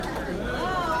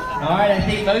All right, I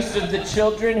think most of the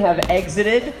children have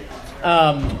exited.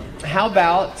 How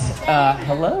about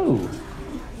hello?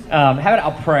 How about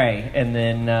I'll pray and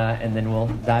then we'll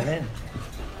dive in.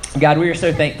 God, we are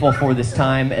so thankful for this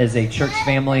time as a church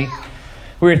family.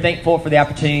 We are thankful for the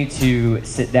opportunity to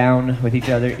sit down with each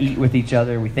other, eat with each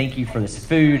other. We thank you for this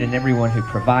food and everyone who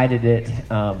provided it.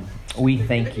 We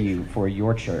thank you for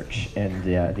your church and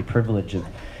the privilege of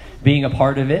being a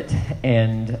part of it.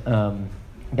 And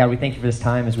God, we thank you for this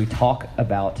time as we talk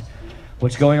about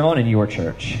what's going on in your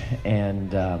church.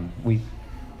 And we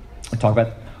talk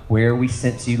about where we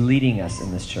sense you leading us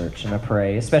in this church. And I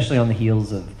pray, especially on the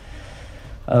heels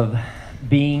of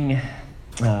being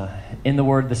in the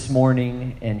Word this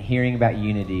morning and hearing about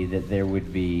unity, that there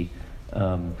would be,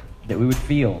 that we would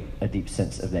feel a deep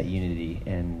sense of that unity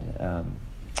and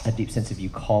a deep sense of you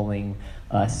calling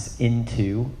us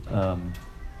into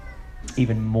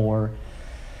even more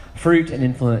fruit and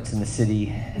influence in the city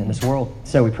and this world.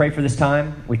 So we pray for this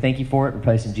time. We thank you for it. We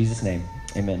pray this in Jesus' name.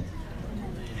 Amen.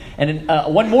 And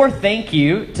one more thank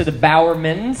you to the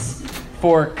Bowermans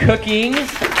for cooking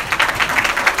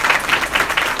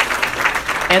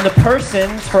and the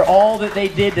Persons for all that they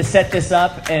did to set this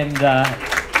up. And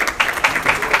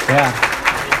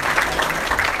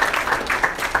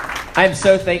I'm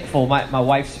so thankful. My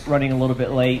wife's running a little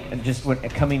bit late and just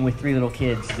coming with 3 little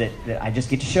kids that I just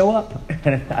get to show up.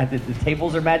 The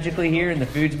tables are magically here and the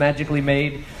food's magically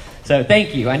made. So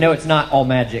thank you. I know it's not all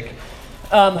magic.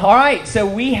 All right, so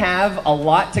we have a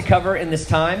lot to cover in this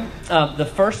time. The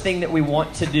first thing that we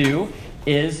want to do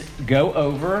is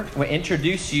we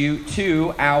introduce you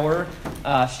to our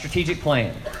strategic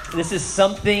plan. This is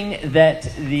something that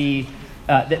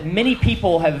that many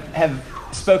people have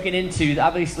spoken into.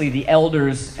 Obviously, the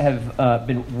elders have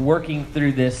been working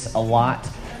through this a lot.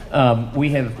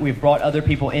 We've brought other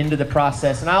people into the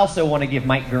process, and I also want to give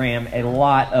Mike Graham a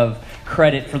lot of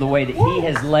credit for the way that he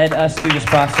has led us through this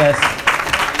process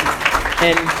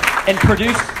and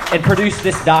produced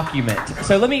this document.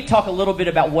 So let me talk a little bit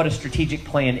about what a strategic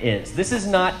plan is. This is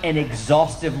not an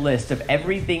exhaustive list of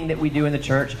everything that we do in the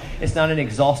church. It's not an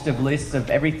exhaustive list of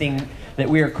everything that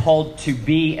we are called to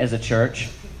be as a church.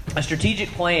 A strategic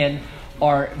plan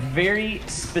are very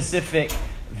specific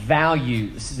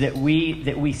values that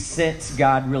we sense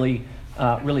God really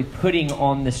putting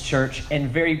on this church, and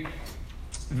very,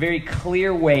 very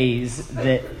clear ways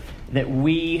that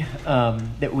we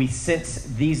sense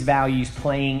these values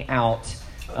playing out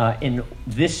in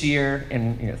this year,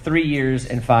 and 3 years,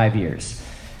 and 5 years.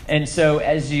 And so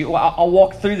I'll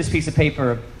walk through this piece of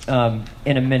paper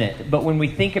in a minute. But when we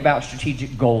think about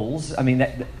strategic goals, I mean,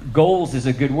 goals is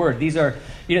a good word. These are,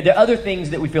 the other things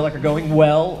that we feel like are going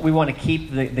well. We want to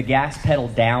keep the gas pedal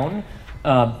down.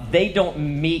 They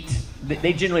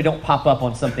generally don't pop up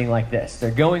on something like this.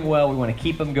 They're going well. We want to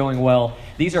keep them going well.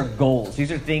 These are goals.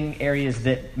 These are areas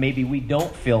that maybe we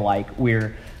don't feel like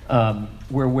we're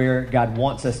where God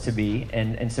wants us to be.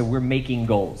 And so we're making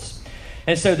goals.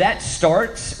 And so that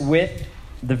starts with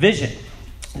the vision.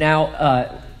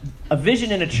 Now, a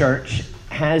vision in a church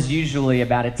has usually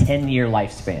about a 10-year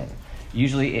lifespan.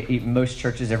 Usually, most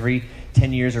churches every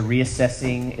 10 years are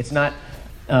reassessing. It's not,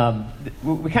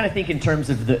 we kind of think in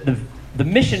terms of the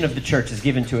mission of the church is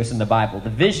given to us in the Bible. The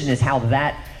vision is how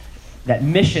that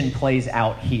mission plays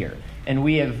out here. And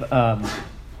we have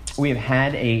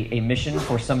had a mission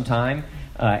for some time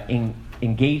in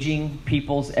engaging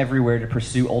peoples everywhere to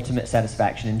pursue ultimate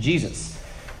satisfaction in Jesus.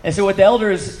 And so what the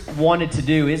elders wanted to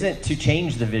do isn't to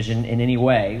change the vision in any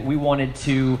way. We wanted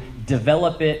to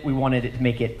develop it. We wanted to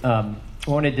make it,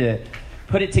 wanted to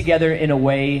put it together in a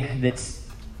way that's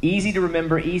easy to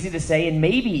remember, easy to say, and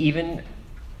maybe even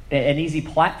an easy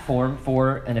platform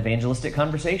for an evangelistic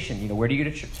conversation. Where do you go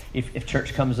to church? If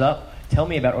church comes up, tell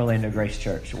me about Orlando Grace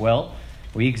Church. Well,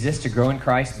 we exist to grow in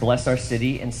Christ, bless our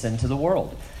city, and send to the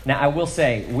world. Now, I will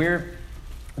say, we're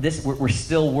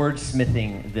still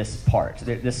wordsmithing this part.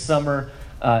 This summer,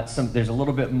 there's a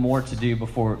little bit more to do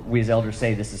before we as elders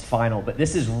say this is final, but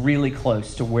this is really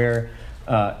close to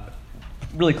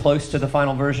really close to the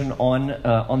final version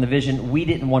on the vision. We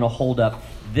didn't want to hold up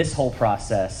this whole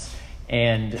process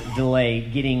and delay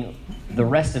getting the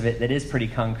rest of it that is pretty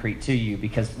concrete to you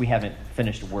because we haven't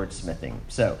finished wordsmithing.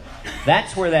 So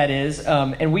that's where that is.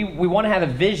 And we want to have a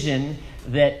vision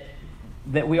that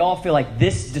we all feel like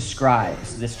this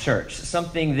describes this church.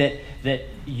 Something that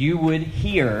you would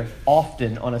hear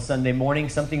often on a Sunday morning,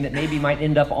 something that maybe might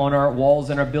end up on our walls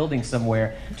in our building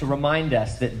somewhere to remind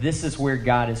us that this is where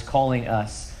God is calling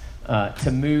us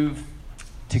to move,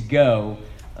 to go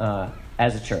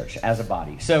as a church, as a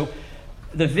body. So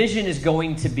the vision is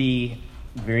going to be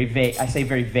very vague. I say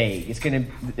very vague. There's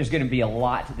going to be a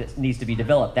lot that needs to be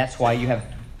developed. That's why you have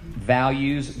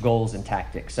values, goals, and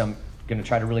tactics. So I'm going to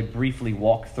try to really briefly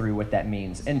walk through what that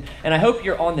means. And I hope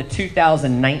you're on the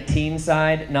 2019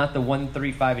 side, not the 1, 3,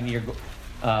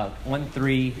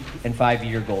 and 5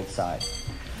 year goal side.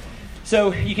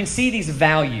 So you can see these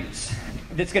values.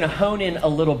 That's going to hone in a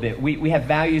little bit. We have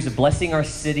values of blessing our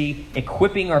city,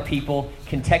 equipping our people,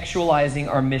 contextualizing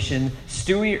our mission,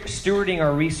 stewarding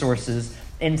our resources,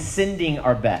 and sending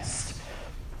our best.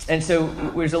 And so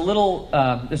there's a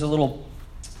little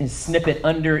snippet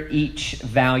under each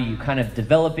value, kind of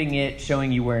developing it,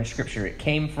 showing you where in Scripture it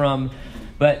came from.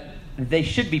 But they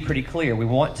should be pretty clear. We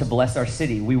want to bless our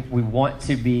city. We want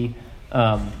to be...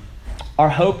 Our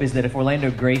hope is that if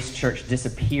Orlando Grace Church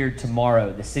disappeared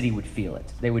tomorrow, the city would feel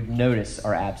it. They would notice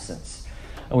our absence.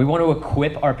 And we want to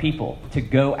equip our people to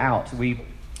go out. We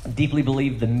deeply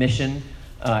believe the mission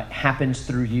happens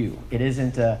through you. It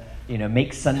isn't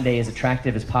make Sunday as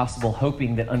attractive as possible,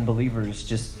 hoping that unbelievers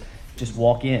just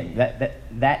walk in.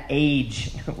 That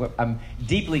age, I'm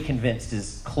deeply convinced,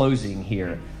 is closing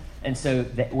here. And so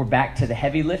we're back to the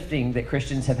heavy lifting that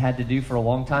Christians have had to do for a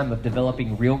long time of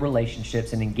developing real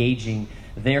relationships and engaging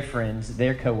their friends,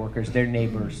 their coworkers, their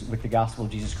neighbors with the gospel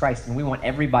of Jesus Christ. And we want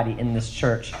everybody in this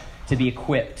church to be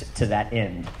equipped to that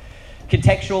end.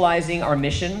 Contextualizing our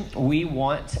mission, we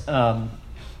want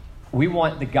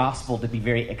the gospel to be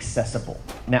very accessible.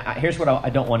 Now, here's what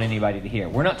I don't want anybody to hear.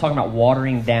 We're not talking about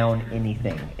watering down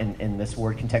anything in this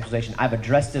word contextualization. I've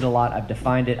addressed it a lot. I've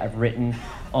defined it. I've written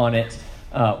on it.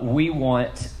 We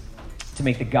want to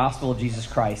make the gospel of Jesus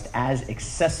Christ as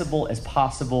accessible as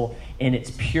possible in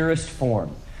its purest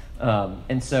form.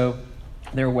 And so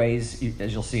there are ways,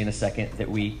 as you'll see in a second, that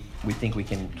we think we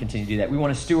can continue to do that. We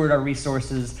want to steward our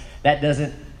resources. That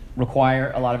doesn't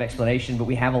require a lot of explanation, but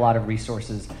we have a lot of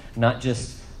resources, not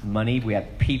just money. We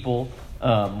have people.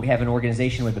 We have an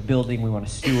organization with a building. We want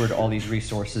to steward all these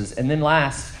resources. And then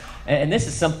last, and this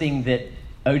is something that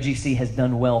OGC has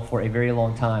done well for a very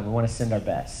long time. We want to send our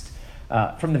best.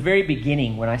 From the very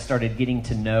beginning, when I started getting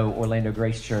to know Orlando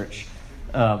Grace Church,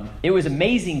 it was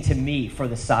amazing to me, for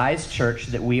the size church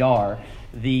that we are,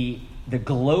 the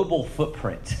global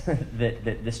footprint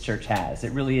that this church has.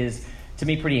 It really is, to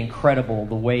me, pretty incredible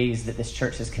the ways that this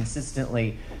church has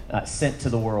consistently sent to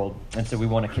the world. And so we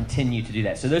want to continue to do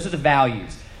that. So those are the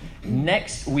values.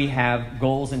 Next, we have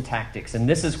goals and tactics. And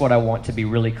this is what I want to be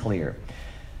really clear.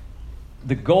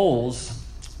 The goals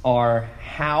are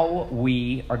how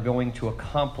we are going to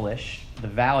accomplish the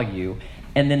value,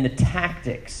 and then the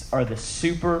tactics are the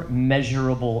super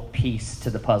measurable piece to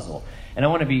the puzzle. And I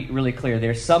want to be really clear.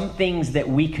 There's some things that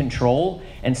we control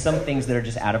and some things that are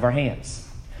just out of our hands.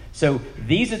 So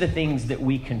these are the things that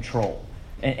we control,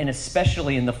 and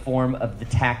especially in the form of the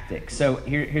tactics. So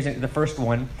here's the first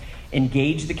one: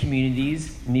 engage the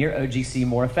communities near OGC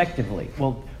more effectively.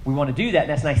 Well, we want to do that, and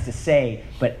that's nice to say,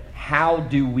 but how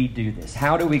do we do this?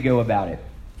 How do we go about it?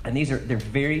 And they're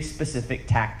very specific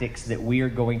tactics that we are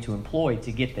going to employ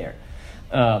to get there.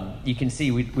 You can see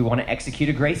we want to execute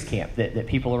a grace camp that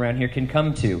people around here can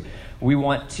come to. We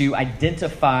want to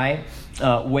identify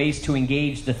ways to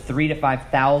engage the 3,000 to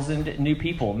 5,000 new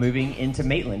people moving into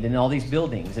Maitland and all these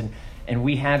buildings. And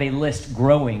we have a list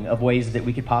growing of ways that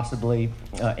we could possibly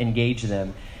engage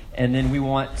them. And then we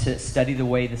want to study the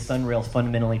way the Sunrail is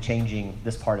fundamentally changing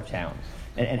this part of town.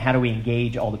 And how do we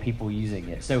engage all the people using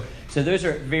it? So those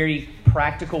are very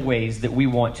practical ways that we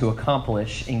want to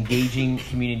accomplish engaging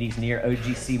communities near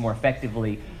OGC more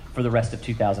effectively for the rest of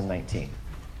 2019.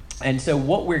 And so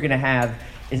what we're going to have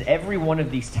is every one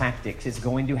of these tactics is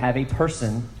going to have a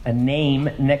person, a name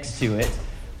next to it,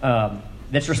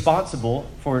 that's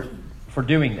responsible for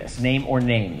doing this, name or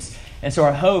names. And so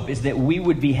our hope is that we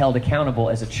would be held accountable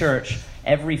as a church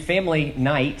every family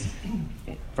night.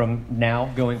 From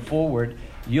now going forward,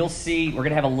 you'll see we're going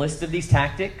to have a list of these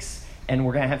tactics, and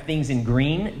we're going to have things in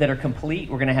green that are complete.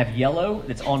 We're going to have yellow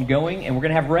that's ongoing, and we're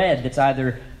going to have red that's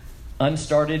either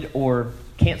unstarted or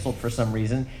canceled for some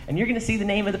reason. And you're going to see the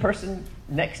name of the person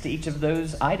next to each of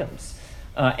those items.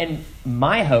 And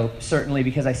my hope, certainly,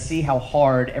 because I see how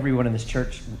hard everyone in this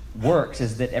church works,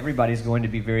 is that everybody's going to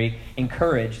be very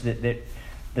encouraged that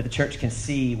the church can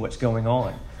see what's going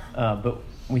on. But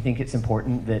we think it's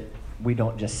important that we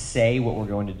don't just say what we're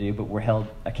going to do, but we're held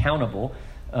accountable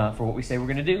for what we say we're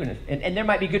going to do. And there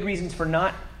might be good reasons for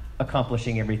not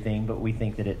accomplishing everything, but we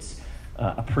think that it's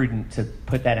prudent to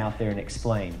put that out there and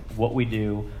explain what we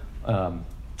do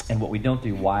and what we don't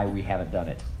do, why we haven't done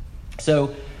it.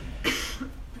 So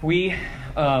we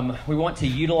want to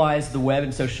utilize the web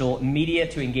and social media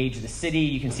to engage the city.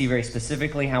 You can see very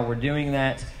specifically how we're doing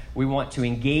that. We want to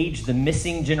engage the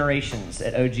missing generations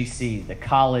at OGC, the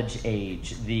college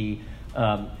age, the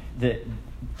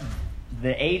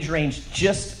age range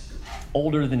just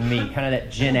older than me, kind of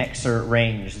that Gen Xer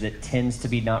range that tends to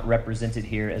be not represented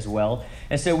here as well.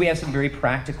 And so we have some very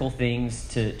practical things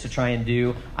to try and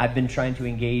do. I've been trying to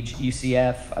engage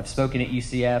UCF. I've spoken at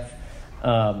UCF.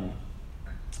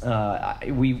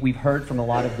 We've heard from a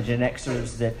lot of the Gen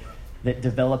Xers that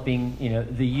developing,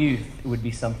 the youth would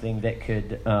be something that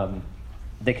could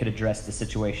address the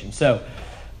situation. So,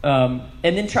 and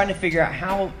then trying to figure out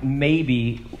how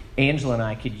maybe Angela and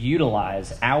I could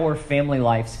utilize our family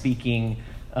life speaking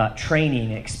training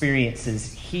and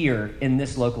experiences here in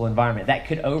this local environment. That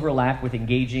could overlap with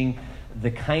engaging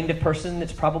the kind of person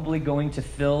that's probably going to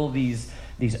fill these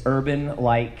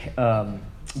urban-like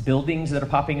buildings that are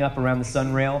popping up around the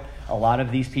Sunrail. A lot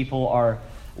of these people are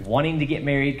wanting to get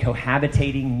married,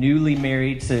 cohabitating, newly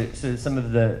married, so some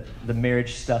of the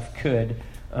marriage stuff could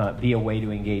be a way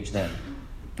to engage them.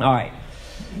 All right,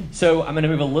 so I'm going to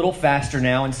move a little faster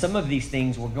now, and some of these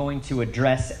things we're going to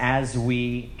address as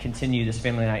we continue this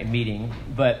family night meeting,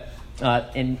 but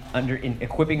in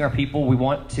equipping our people, we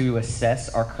want to assess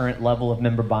our current level of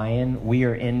member buy-in. We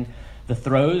are in the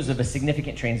throes of a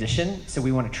significant transition, so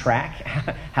we want to track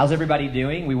how's everybody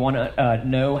doing. We want to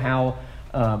know how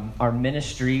our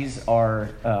ministries are,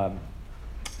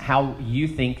 how you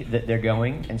think that they're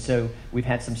going. And so we've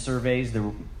had some surveys.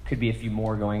 There could be a few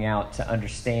more going out to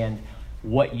understand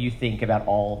what you think about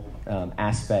all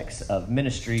aspects of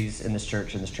ministries in this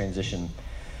church in this transition.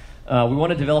 We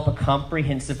want to develop a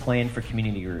comprehensive plan for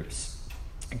community groups.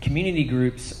 Community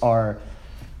groups are,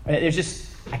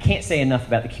 I can't say enough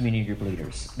about the community group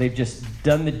leaders. They've just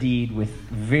done the deed with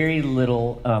very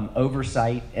little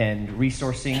oversight and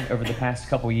resourcing over the past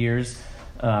couple years.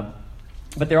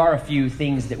 But there are a few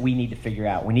things that we need to figure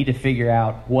out. We need to figure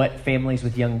out what families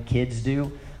with young kids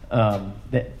do.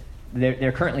 That there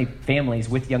are currently families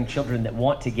with young children that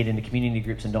want to get into community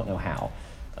groups and don't know how.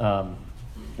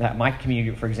 My community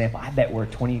group, for example, I bet we're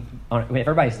 20.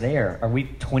 Everybody's there. Are we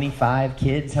 25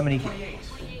 kids? How many?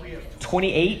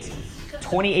 28.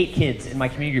 28 kids in my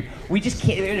community group. We just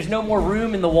can't, there's no more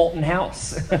room in the Walton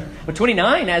house. But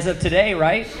 29 as of today,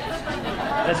 right?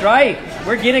 That's right.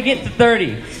 We're going to get to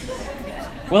 30.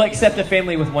 We'll accept a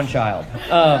family with one child.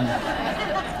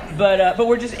 But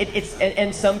we're just,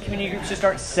 and some community groups just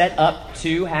aren't set up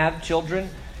to have children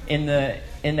in the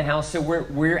house. So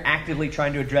we're actively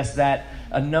trying to address that.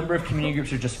 A number of community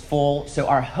groups are just full. So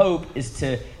our hope is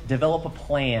to develop a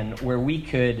plan where we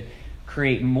could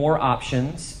create more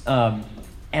options.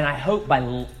 And I hope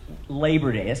by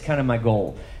Labor Day, that's kind of my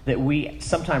goal, that we,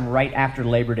 sometime right after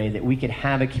Labor Day, that we could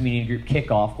have a community group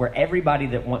kickoff where everybody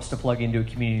that wants to plug into a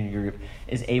community group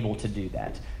is able to do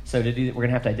that. So to do that, we're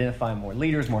going to have to identify more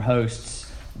leaders, more hosts,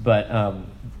 but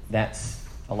that's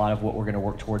a lot of what we're going to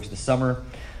work towards this summer.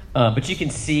 But you can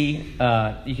see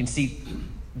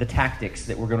the tactics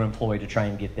that we're going to employ to try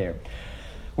and get there.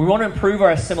 We want to improve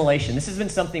our assimilation. This has been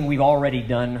something we've already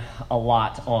done a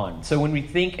lot on. So when we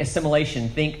think assimilation,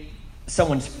 think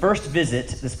someone's first visit,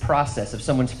 this process of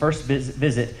someone's first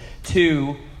visit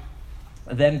to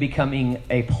them becoming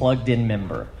a plugged-in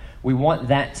member. We want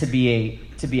that to be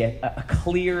a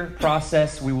clear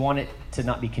process. We want it to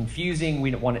not be confusing.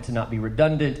 We don't want it to not be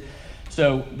redundant.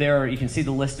 So you can see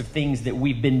the list of things that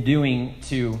we've been doing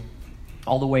to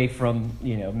all the way from,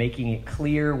 making it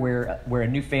clear where a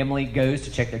new family goes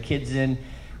to check their kids in,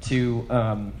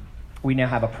 to we now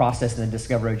have a process in the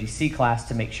Discover OGC class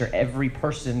to make sure every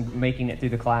person making it through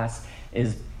the class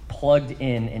is plugged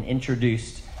in and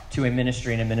introduced to a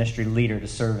ministry and a ministry leader to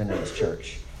serve in this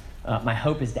church. My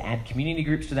hope is to add community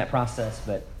groups to that process,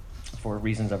 but for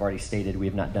reasons I've already stated, we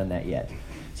have not done that yet.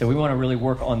 So we want to really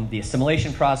work on the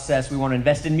assimilation process. We want to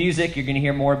invest in music. You're going to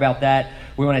hear more about that.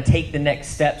 We want to take the next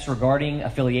steps regarding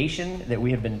affiliation that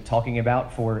we have been talking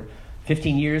about for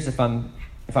 15 years, if I'm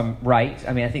right.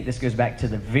 I mean, I think this goes back to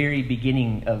the very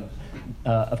beginning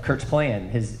of Kurt's plan,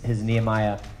 his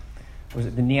Nehemiah. Was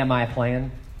it the Nehemiah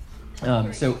plan?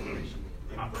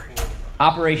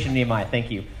 Operation Nehemiah.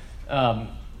 Thank you.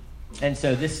 And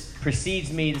so this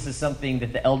precedes me. This is something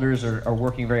that the elders are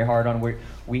working very hard on.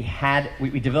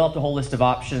 We developed a whole list of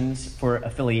options for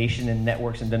affiliation and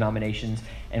networks and denominations,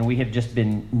 and we have just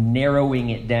been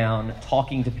narrowing it down,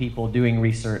 talking to people, doing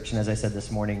research. And as I said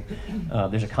this morning,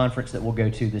 there's a conference that we'll go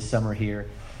to this summer here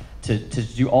to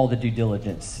do all the due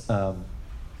diligence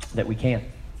that we can.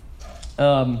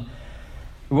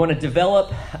 We want to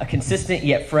develop a consistent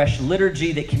yet fresh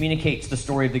liturgy that communicates the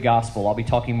story of the gospel. I'll be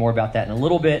talking more about that in a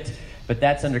little bit. but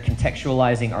that's under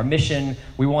contextualizing our mission.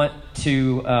 We want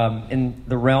to, in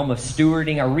the realm of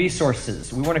stewarding our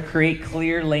resources, we want to create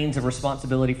clear lanes of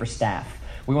responsibility for staff.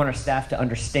 We want our staff to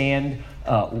understand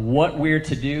what we're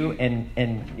to do, and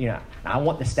I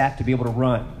want the staff to be able to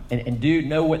run and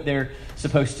know what they're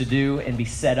supposed to do and be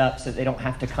set up so that they don't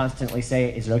have to constantly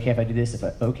say, is it okay if I do this?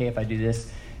 Okay if I do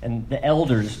this? And the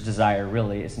elders' desire,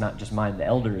 really, it's not just mine. The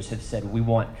elders have said we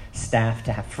want staff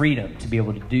to have freedom to be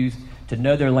able to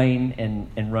know their lane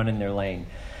and run in their lane.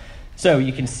 So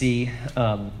you can see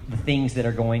the things that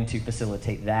are going to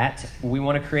facilitate that. We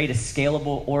want to create a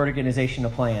scalable organizational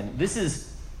plan. This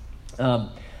is,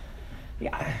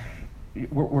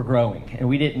 we're growing, and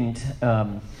we didn't.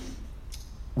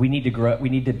 We need to grow. We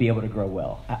need to be able to grow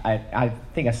well. I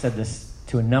think I said this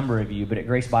to a number of you, but at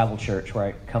Grace Bible Church, where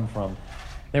I come from,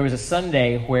 there was a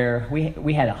Sunday where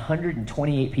we had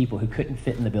 128 people who couldn't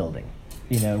fit in the building.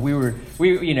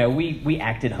 We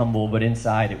acted humble, but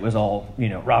inside it was all,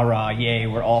 rah rah, yay,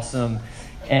 we're awesome.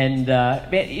 And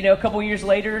a couple years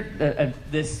later,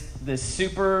 this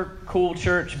super cool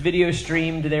church video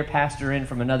streamed their pastor in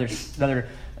from another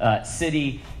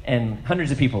city, and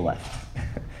hundreds of people left.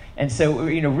 And so,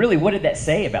 really, what did that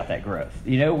say about that growth?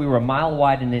 We were a mile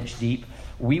wide and an inch deep.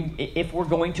 If we're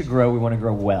going to grow, we want to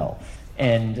grow well.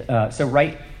 And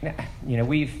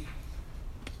we've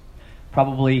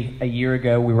probably a year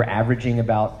ago, we were averaging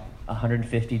about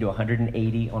 150 to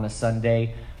 180 on a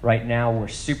Sunday. Right now, we're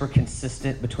super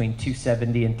consistent between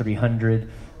 270 and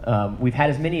 300. We've had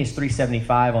as many as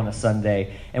 375 on a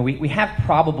Sunday, and we have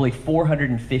probably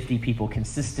 450 people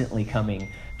consistently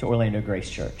coming to Orlando Grace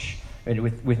Church,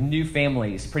 with new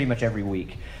families pretty much every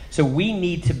week. So we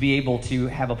need to be able to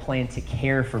have a plan to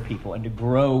care for people and to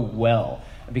grow well,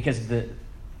 because the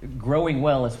growing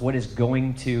well is what is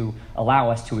going to allow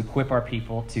us to equip our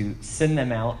people, to send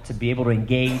them out, to be able to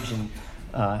engage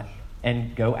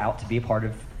and go out to be a part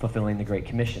of fulfilling the Great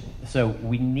Commission. So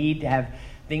we need to have,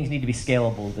 things need to be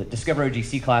scalable. The Discover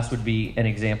OGC class would be an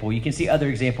example. You can see other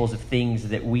examples of things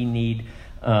that we need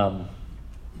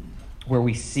where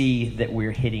we see that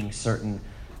we're hitting certain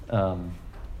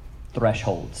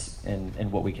thresholds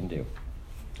and what we can do.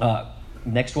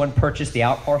 Next one, purchase the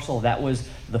out parcel. That was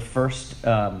the first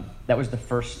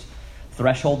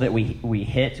threshold that we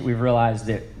hit. We realized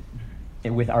that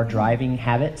with our driving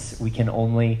habits, we can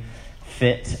only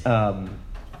fit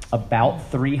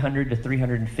about 300 to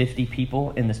 350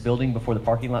 people in this building before the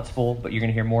parking lot's full, but you're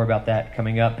going to hear more about that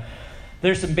coming up.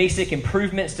 There's some basic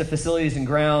improvements to facilities and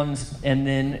grounds, and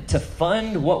then to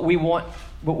fund what we want,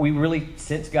 what we really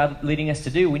sense God leading us to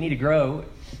do, we need to grow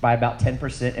by about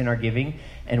 10% in our giving,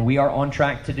 and we are on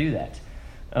track to do that.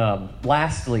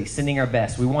 Lastly, sending our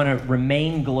best. We want to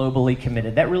remain globally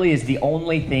committed. That really is the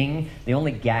only thing,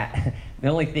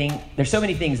 there's so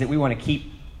many things that we want to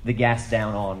keep the gas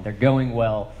down on. They're going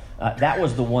well. That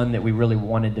was the one that we really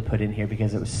wanted to put in here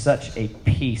because it was such a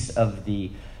piece of the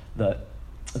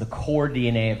core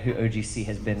DNA of who OGC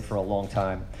has been for a long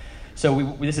time.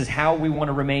 So this is how we want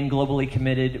to remain globally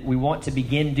committed. We want to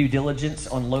begin due diligence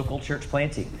on local church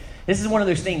planting. This is one of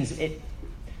those things,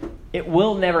 it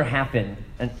will never happen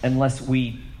unless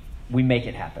we make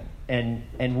it happen.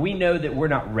 And we know that we're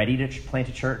not ready to plant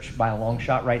a church by a long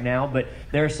shot right now, but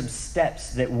there are some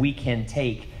steps that we can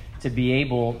take to be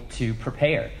able to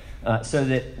prepare so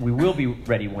that we will be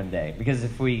ready one day. Because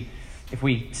if we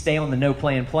stay on the no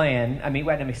plan, I mean,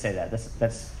 wait, let me say that.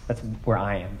 That's where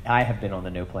I am. I have been on the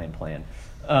no plan.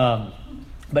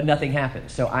 But nothing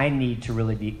happens. So I need to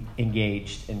really be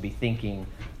engaged and be thinking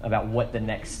about what the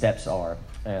next steps are.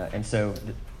 And so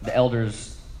the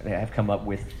elders have come up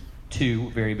with 2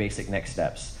 very basic next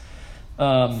steps.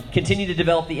 Continue to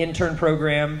develop the intern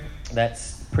program.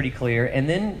 That's pretty clear. And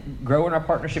then grow in our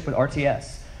partnership with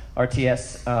RTS.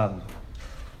 RTS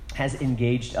has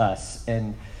engaged us.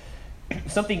 And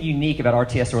something unique about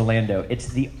RTS Orlando, it's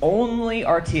the only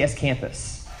RTS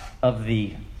campus of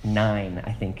the 9,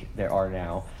 I think there are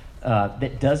now,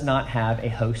 that does not have a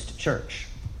host church.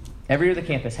 Every other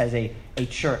campus has a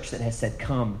church that has said,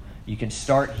 come, you can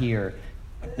start here,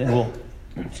 and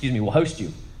we'll host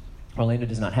you. Orlando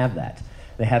does not have that.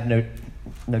 They have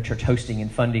no church hosting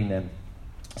and funding them.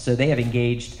 So they have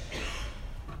engaged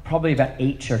probably about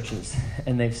 8 churches,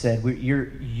 and they've said,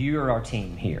 you're our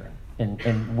team here.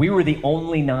 And we were the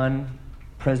only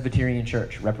non-Presbyterian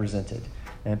church represented.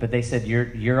 But they said,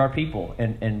 you're our people,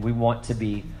 and we want to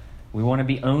be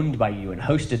owned by you and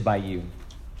hosted by you.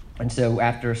 And so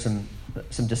after some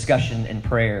discussion and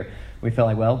prayer, we felt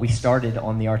like, well, we started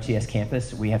on the RTS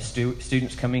campus. We have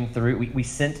students coming through. We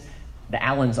sent the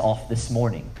Allens off this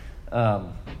morning.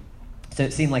 So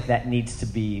it seemed like that needs to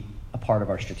be a part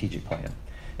of our strategic plan.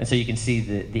 And so you can see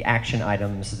the action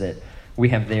items that we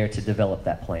have there to develop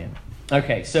that plan.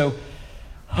 Okay, so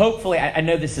hopefully, I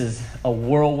know this is a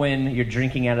whirlwind. You're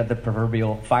drinking out of the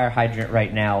proverbial fire hydrant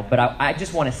right now, but I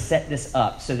just want to set this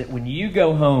up so that when you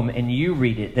go home and you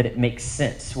read it, that it makes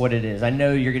sense what it is. I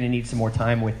know you're going to need some more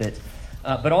time with it.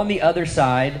 But on the other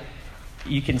side,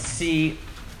 you can see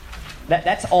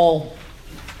that's all,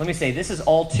 let me say, this is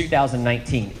all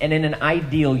 2019. And in an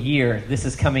ideal year, this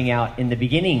is coming out in the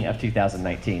beginning of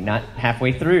 2019, not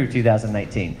halfway through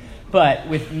 2019. But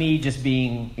with me just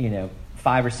being,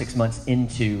 5 or 6 months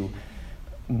into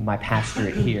my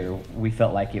pastorate here, we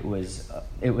felt like it was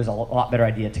a lot better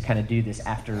idea to kind of do this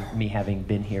after me having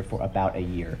been here for about a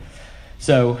year.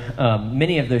 So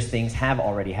many of those things have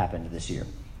already happened this year.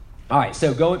 All right,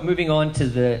 so moving on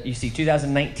to you see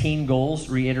 2019 goals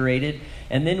reiterated,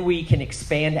 and then we can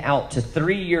expand out to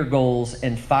 3-year goals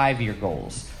and 5-year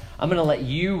goals. I'm going to let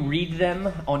you read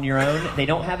them on your own. They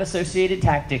don't have associated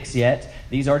tactics yet.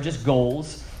 These are just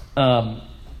goals.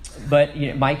 But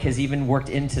Mike has even worked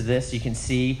into this. You can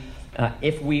see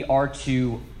if we are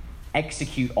to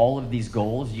execute all of these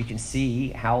goals, you can see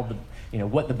how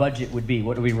what the budget would be.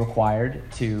 What are we required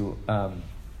to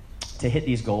hit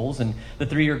these goals? And the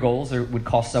 3-year goals would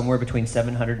cost somewhere between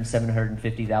 $700,000 and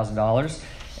 $750,000,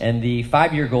 and the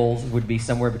 5-year goals would be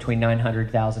somewhere between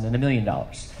 $900,000 and $1 million.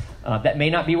 That may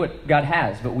not be what God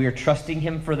has, but we are trusting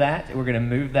Him for that. We're going to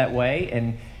move that way,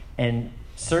 and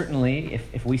certainly,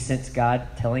 if we sense God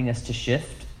telling us to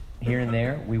shift here and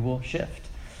there, we will shift.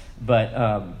 But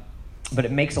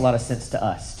it makes a lot of sense to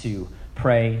us to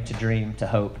pray, to dream, to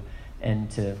hope, and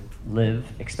to live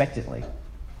expectantly.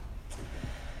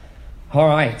 All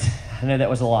right. I know that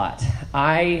was a lot.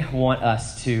 I want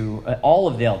us to, all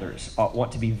of the elders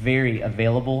want to be very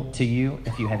available to you.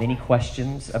 If you have any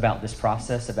questions about this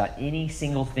process, about any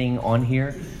single thing on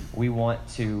here, we want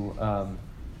to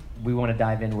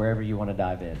dive in wherever you want to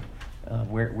dive in.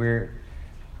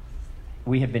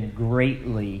 We have been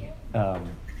greatly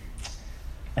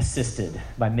assisted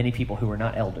by many people who are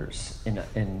not elders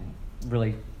in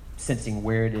really sensing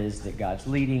where it is that God's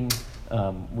leading.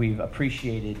 We've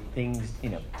appreciated things,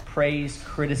 praise,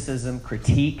 criticism,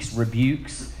 critiques,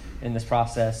 rebukes in this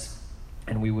process,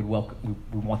 and we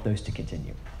want those to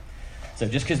continue. So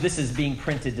just because this is being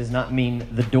printed does not mean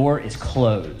the door is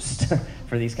closed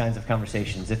for these kinds of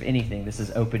conversations. If anything, this is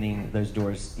opening those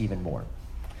doors even more.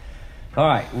 All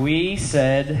right, we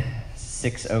said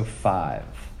 6:05.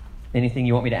 Anything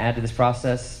you want me to add to this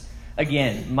process?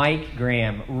 Again, Mike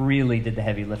Graham really did the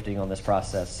heavy lifting on this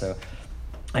process, so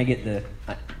I get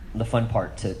the fun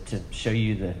part to show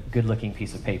you the good-looking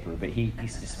piece of paper, but he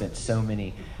spent so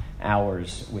many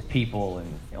hours with people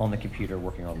and on the computer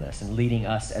working on this and leading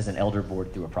us as an elder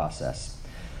board through a process.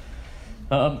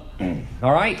 All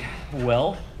right,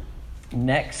 well,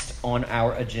 next on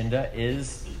our agenda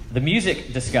is the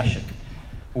music discussion.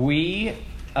 We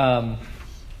met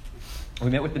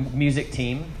with the music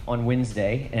team on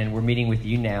Wednesday, and we're meeting with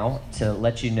you now to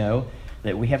let you know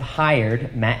that we have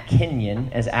hired Matt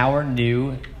Kenyon as our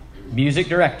new music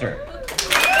director.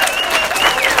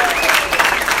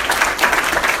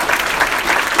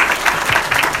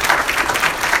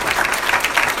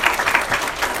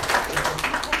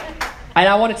 And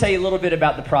I want to tell you a little bit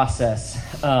about the process,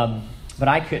 but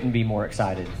I couldn't be more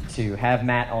excited to have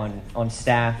Matt on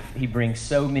staff. He brings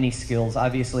so many skills,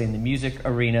 obviously in the music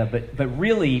arena, but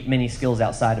really many skills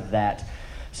outside of that.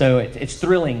 So it's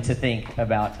thrilling to think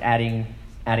about adding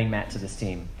Matt to this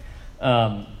team.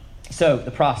 So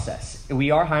the process.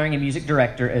 We are hiring a music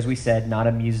director, as we said, it's not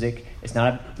a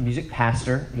music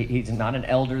pastor. He's not an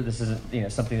elder. This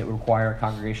isn't something that would require a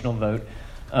congregational vote.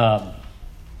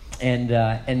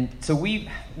 And so we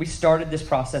started this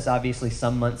process obviously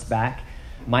some months back.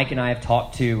 Mike and I have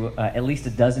talked to at least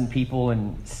a dozen people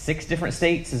in 6 different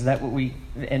states. Is that what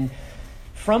and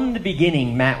from the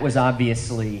beginning, Matt was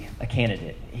obviously a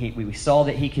candidate. We saw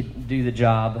that he could do the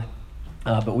job,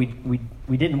 but we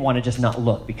didn't want to just not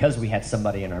look because we had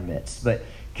somebody in our midst. But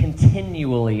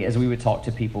continually, as we would talk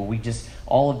to people,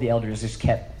 all of the elders just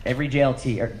kept, every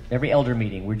JLT, or every elder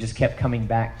meeting, we just kept coming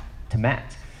back to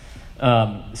Matt.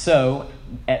 So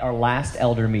at our last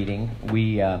elder meeting,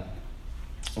 we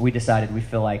decided we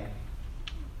feel like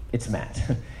it's Matt,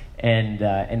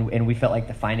 and we felt like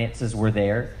the finances were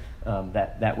there.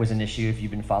 That was an issue. If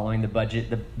you've been following the budget,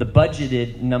 the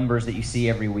budgeted numbers that you see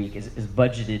every week is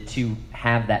budgeted to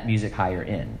have that music hire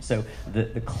in. So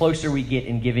the closer we get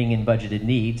in giving in budgeted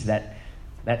needs,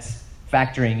 that's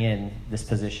factoring in this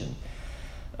position.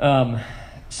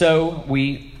 So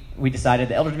we decided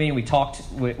the elders meeting.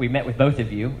 We met with both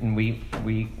of you, and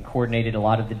we coordinated a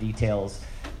lot of the details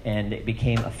and it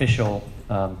became official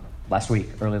early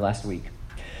last week.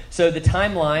 So the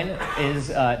timeline is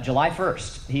July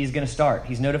 1st. He's going to start.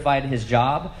 He's notified his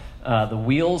job. The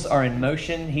wheels are in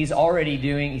motion. He's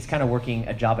kind of working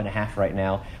a job and a half right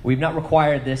now. We've not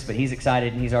required this, but he's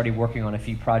excited, and he's already working on a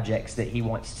few projects that he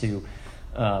wants to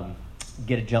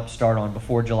get a jump start on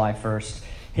before July 1st.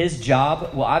 His job,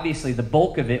 well, obviously the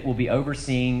bulk of it will be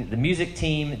overseeing the music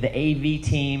team, the AV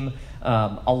team,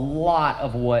 a lot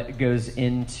of what goes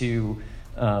into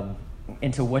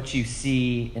what you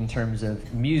see in terms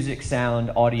of music,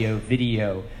 sound, audio,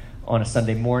 video on a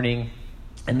Sunday morning.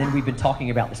 And then we've been talking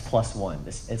about this +1,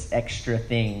 this extra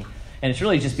thing. And it's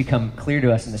really just become clear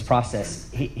to us in this process,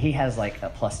 he has like a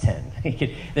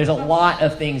 +10. There's a lot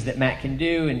of things that Matt can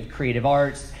do in creative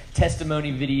arts,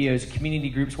 testimony videos, community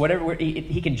groups, whatever.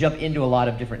 He can jump into a lot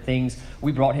of different things.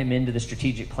 We brought him into the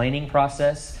strategic planning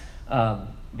process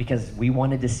because we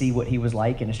wanted to see what he was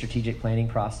like in a strategic planning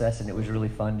process, and it was really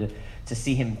fun to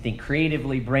see him think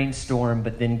creatively, brainstorm,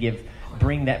 but then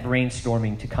bring that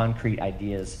brainstorming to concrete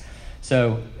ideas.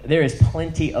 So there is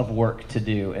plenty of work to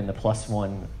do in the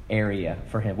 +1 area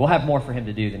for him. We'll have more for him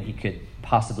to do than he could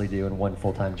possibly do in one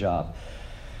full-time job.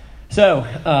 So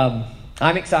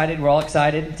I'm excited. We're all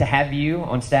excited to have you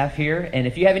on staff here. And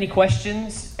if you have any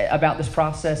questions about this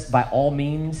process, by all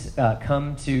means,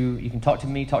 you can talk to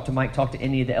me, talk to Mike, talk to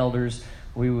any of the elders.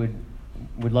 We would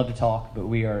love to talk, but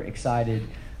we are excited,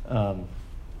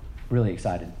 really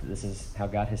excited. This is how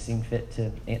God has seen fit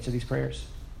to answer these prayers.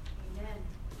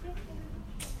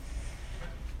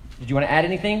 Did you want to add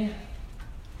anything?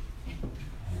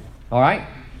 All right.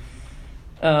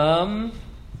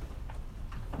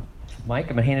 Mike,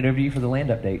 I'm going to hand it over to you for the land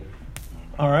update.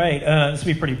 All right. This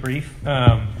will be pretty brief,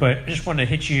 but I just wanted to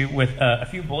hit you with a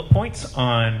few bullet points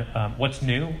on what's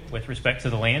new with respect to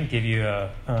the land, give you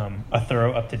a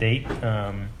thorough, up-to-date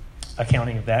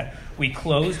accounting of that. We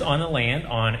closed on the land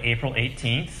on April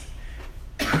 18th.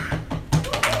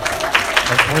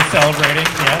 We're celebrating,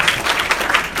 yes.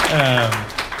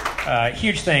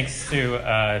 Huge thanks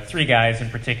to 3 guys in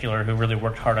particular who really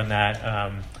worked hard on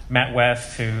that. Matt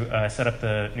West, who set up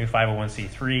the new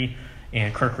 501c3,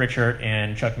 and Kirk Richard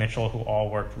and Chuck Mitchell, who all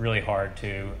worked really hard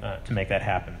to make that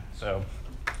happen. So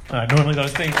normally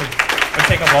those things would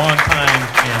take a long time,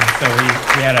 and so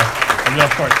we had a real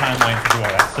short timeline to do all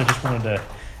that. So just wanted to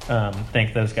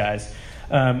thank those guys.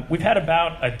 We've had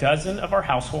about a dozen of our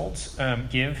households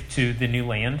give to the new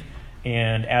land.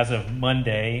 And as of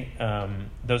Monday,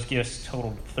 those gifts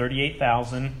totaled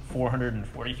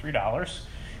 $38,443,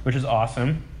 which is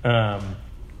awesome.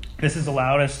 This has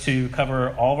allowed us to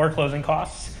cover all of our closing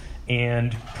costs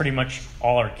and pretty much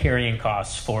all our carrying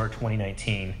costs for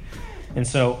 2019. And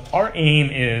so our aim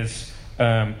is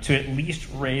to at least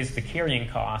raise the carrying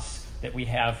costs that we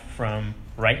have from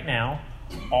right now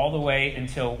all the way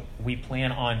until we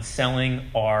plan on selling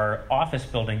our office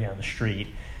building down the street.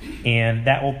 And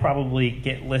that will probably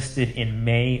get listed in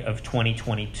May of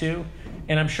 2022.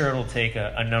 And I'm sure it'll take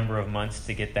a number of months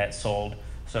to get that sold.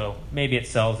 So maybe it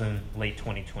sells in late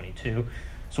 2022.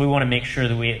 So we want to make sure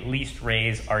that we at least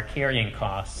raise our carrying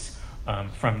costs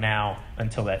from now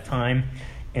until that time.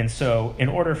 And so in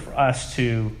order for us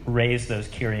to raise those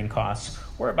carrying costs,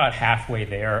 we're about halfway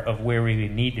there of where we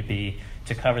need to be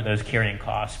to cover those carrying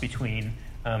costs between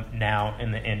now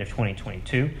and the end of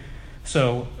 2022.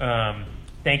 So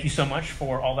thank you so much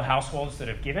for all the households that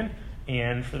have given.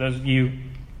 And for those of you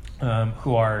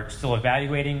who are still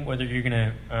evaluating whether you're going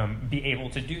to be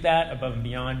able to do that above and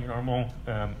beyond your normal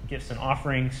gifts and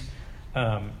offerings,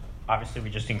 obviously we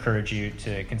just encourage you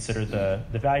to consider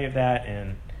the value of that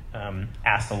and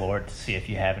ask the Lord to see if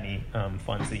you have any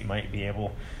funds that you might be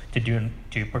able to do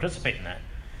to participate in that.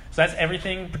 So that's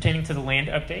everything pertaining to the land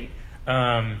update.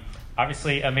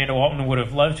 Obviously, Amanda Walton would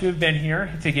have loved to have been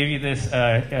here to give you this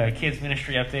kids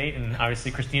ministry update, and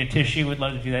obviously Christina Tishy would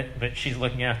love to do that, but she's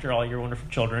looking after all your wonderful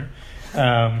children. So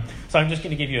I'm just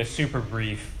going to give you a super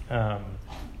brief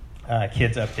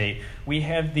kids update. We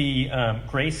have the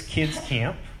Grace Kids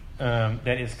Camp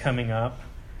that is coming up,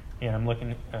 and I'm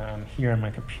looking here on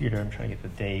my computer. I'm trying to get the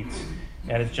dates.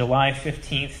 That is July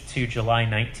 15th to July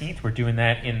 19th. We're doing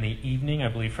that in the evening, I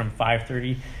believe, from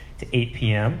 5:30 to 8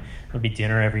 p.m. It'll be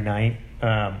dinner every night.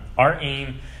 Our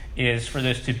aim is for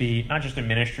this to be not just a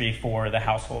ministry for the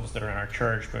households that are in our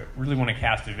church, but really want to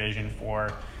cast a vision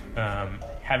for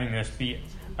having this be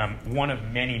one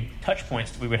of many touch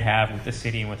points that we would have with the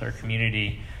city and with our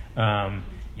community.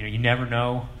 You never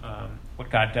know what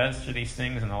God does through these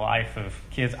things in the life of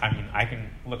kids. I mean, I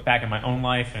can look back in my own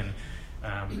life and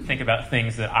think about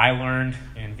things that I learned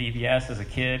in VBS as a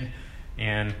kid,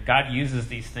 And God uses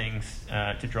these things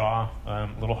to draw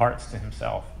little hearts to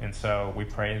himself. And so we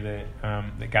pray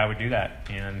that God would do that.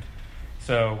 And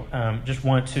so just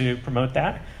want to promote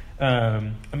that.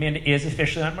 Amanda is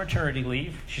officially on maternity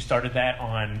leave. She started that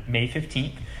on May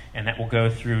 15th, and that will go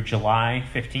through July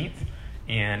 15th.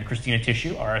 And Christina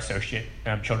Tissue, our associate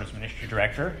children's ministry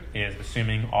director, is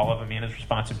assuming all of Amanda's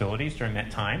responsibilities during that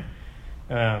time.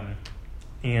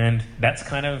 And that's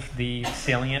kind of the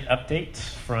salient update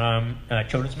from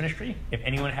children's ministry. If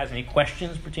anyone has any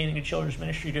questions pertaining to children's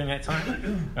ministry during that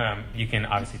time, you can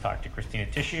obviously talk to Christina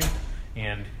Tissue,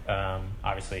 and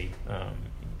obviously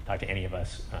talk to any of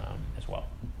us as well.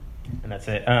 And that's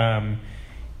it.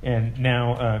 And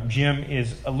now Jim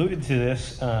is alluded to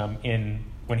this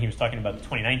when he was talking about the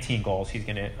 2019 goals. He's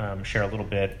going to share a little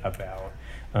bit about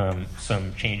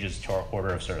some changes to our order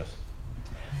of service.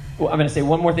 Well, I'm going to say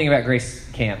one more thing about Grace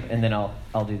Camp, and then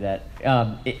I'll do that.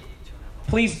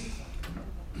 Please,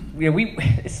 we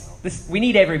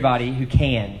need everybody who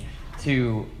can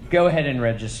to go ahead and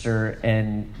register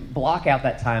and block out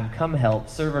that time. Come help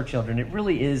serve our children. It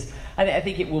really is. I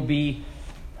think it will be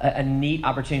a neat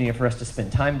opportunity for us to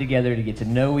spend time together, to get to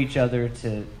know each other,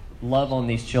 to love on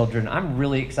these children. I'm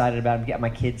really excited about it. I've got my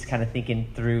kids kind of thinking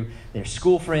through their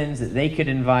school friends that they could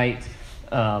invite.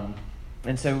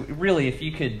 And so really, if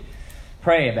you could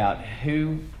pray about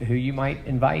who you might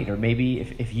invite, or maybe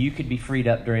if you could be freed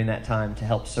up during that time to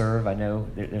help serve. I know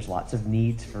there's lots of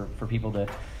needs for people to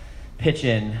pitch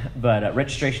in, but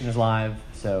registration is live,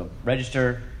 so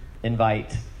register,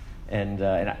 invite, and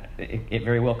it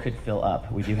very well could fill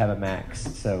up. We do have a max.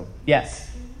 So, yes?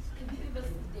 Could you give us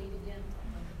the date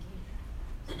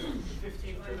again?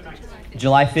 15th to the 19th.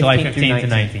 July 15th to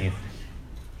 19th.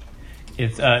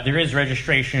 It's there is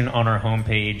registration on our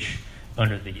homepage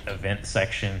under the event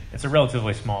section. It's a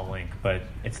relatively small link, but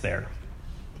it's there.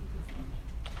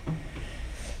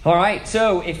 All right,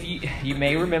 so if you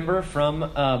may remember from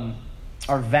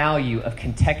our value of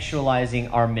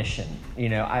contextualizing our mission.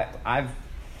 There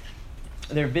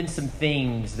have been some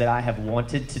things that I have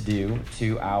wanted to do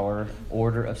to our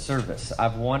order of service.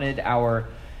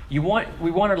 We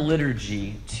want our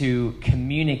liturgy to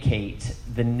communicate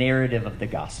the narrative of the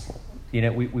gospel.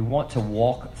 We want to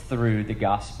walk through the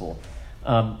gospel.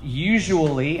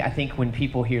 Usually, I think when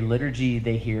people hear liturgy,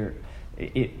 they hear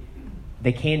it.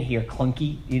 They can hear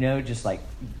clunky, just like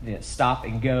stop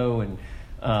and go,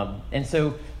 and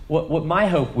so what my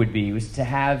hope would be was to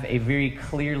have a very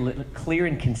clear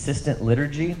and consistent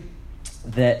liturgy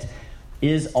that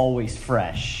is always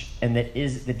fresh and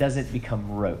that doesn't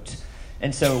become rote.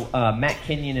 And so Matt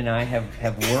Kenyon and I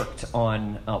have worked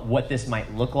on what this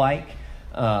might look like.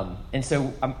 And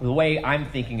so the way I'm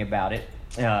thinking about it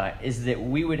is that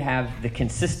we would have the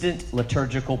consistent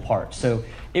liturgical part. So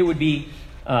it would be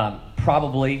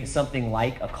probably something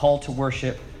like a call to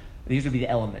worship. These would be the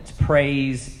elements: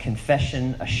 praise,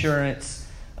 confession, assurance.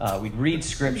 We'd read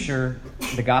scripture.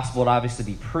 The gospel would obviously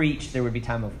be preached. There would be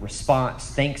time of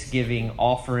response, thanksgiving,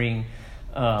 offering.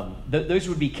 Those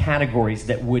would be categories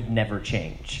that would never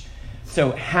change.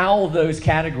 So how those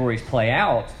categories play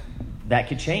out, that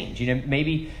could change.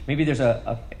 Maybe there's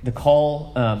the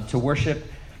call to worship.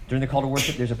 During the call to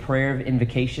worship, there's a prayer of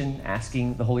invocation,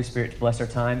 asking the Holy Spirit to bless our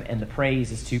time, and the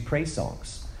praise is 2 praise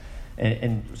songs.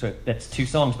 And so that's 2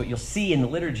 songs, but you'll see in the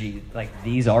liturgy, like,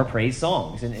 these are praise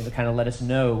songs, and it'll kind of let us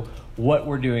know what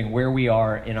we're doing, where we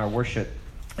are in our worship.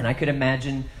 And I could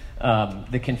imagine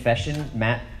the confession.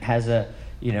 Matt has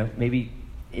maybe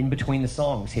in between the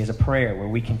songs, he has a prayer where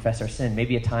we confess our sin,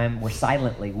 maybe a time where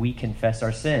silently we confess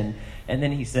our sin. And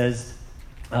then he says,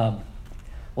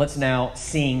 let's now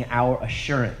sing our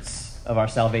assurance of our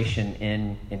salvation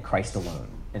in Christ alone.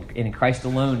 And in Christ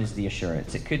alone is the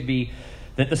assurance. It could be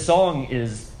that the song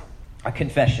is a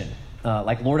confession.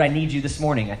 Like, Lord, I need you this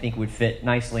morning, I think would fit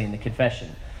nicely in the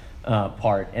confession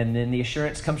part. And then the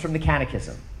assurance comes from the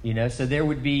catechism. So there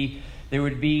would be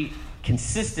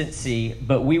consistency,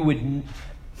 but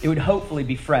it would hopefully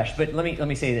be fresh. But let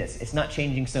me say this: it's not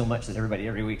changing so much that everybody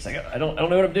every week's like, I don't know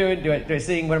what I'm doing. Do I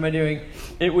sing? What am I doing?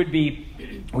 It would be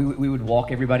we would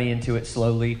walk everybody into it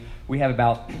slowly. We have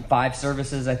about 5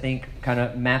 services, I think, kind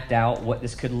of mapped out what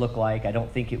this could look like. I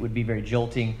don't think it would be very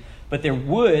jolting, but there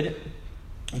would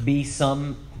be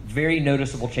some very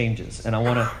noticeable changes, and I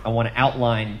want to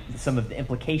outline some of the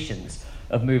implications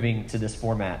of moving to this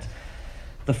format.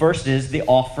 The first is the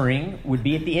offering would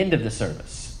be at the end of the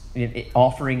service.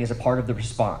 Offering is a part of the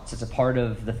response. It's a part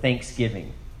of the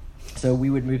thanksgiving. So we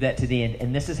would move that to the end,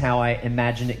 and this is how I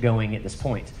imagine it going at this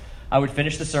point. I would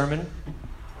finish the sermon.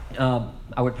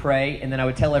 I would pray, and then I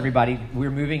would tell everybody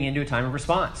we're moving into a time of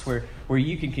response where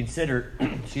you can consider,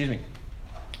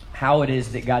 how it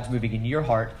is that God's moving in your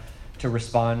heart to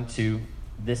respond to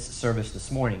this service this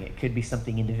morning. It could be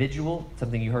something individual,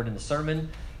 something you heard in the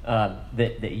sermon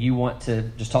that you want to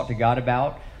just talk to God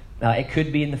about. It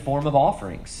could be in the form of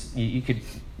offerings. You could.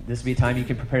 This would be a time you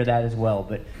could prepare that as well.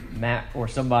 But Matt or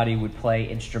somebody would play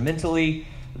instrumentally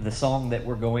the song that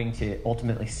we're going to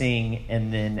ultimately sing,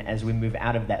 and then as we move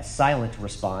out of that silent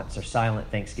response or silent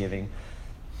thanksgiving,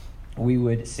 we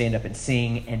would stand up and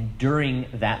sing, and during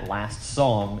that last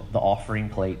song, the offering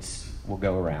plates will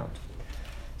go around.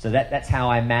 So that's how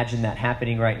I imagine that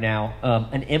happening right now.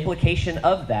 An implication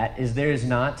of that is there's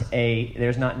not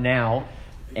now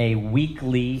a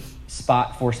weekly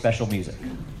spot for special music.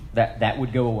 That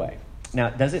would go away. Now,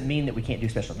 it doesn't mean that we can't do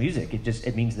special music.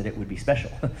 It means that it would be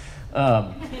special.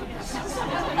 But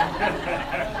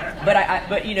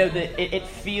it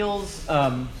feels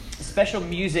special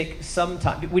music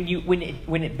sometimes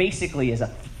when it basically is I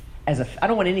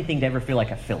don't want anything to ever feel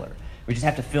like a filler. We just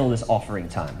have to fill this offering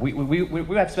time.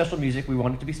 We have special music. We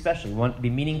want it to be special. We want it to be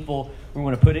meaningful. We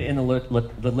want to put it in the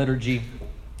liturgy.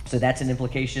 So that's an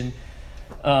implication.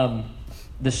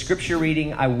 The scripture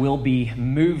reading, I will be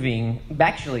moving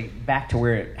back to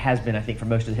where it has been, I think, for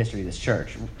most of the history of this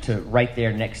church, to right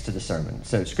there next to the sermon.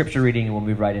 So scripture reading, and we'll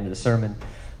move right into the sermon.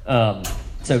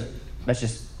 So that's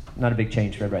just not a big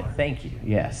change for everybody. Thank you.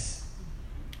 Yes.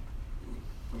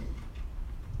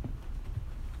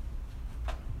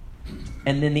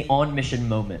 And then the on-mission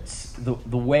moments. The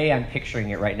way I'm picturing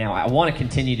it right now, I want to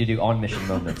continue to do on-mission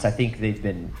moments. I think they've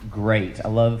been great. I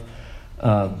love...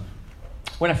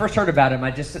 when I first heard about them, I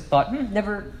just thought,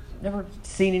 never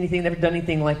seen anything, never done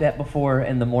anything like that before.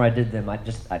 And the more I did them, I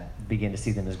began to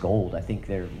see them as gold. I think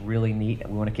they're really neat,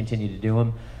 and we want to continue to do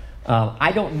them.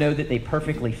 I don't know that they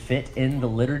perfectly fit in the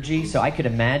liturgy, so I could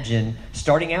imagine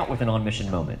starting out with an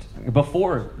on-mission moment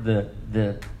before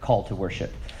the call to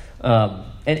worship.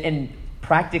 And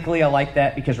practically, I like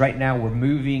that because right now we're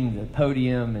moving the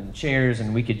podium and chairs,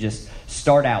 and we could just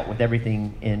start out with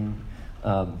everything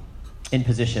in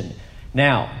position.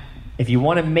 Now, if you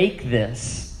want to make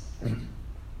this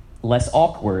less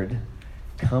awkward,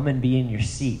 come and be in your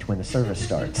seat when the service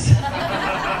starts.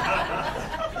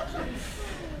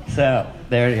 So,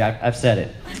 there, I've said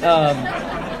it.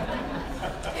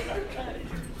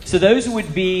 So those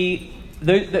would be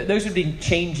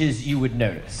changes you would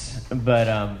notice. But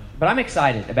I'm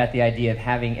excited about the idea of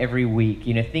having every week,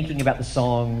 thinking about the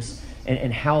songs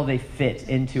and how they fit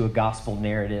into a gospel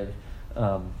narrative.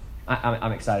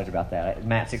 I'm excited about that.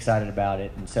 Matt's excited about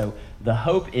it. And so the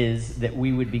hope is that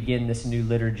we would begin this new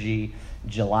liturgy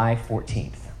July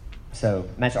 14th. So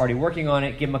Matt's already working on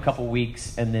it. Give him a couple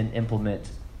weeks and then implement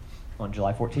on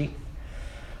July 14th.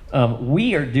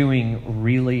 We are doing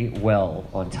really well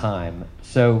on time.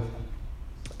 So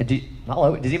does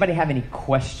anybody have any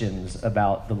questions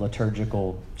about the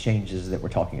liturgical changes that we're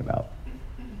talking about?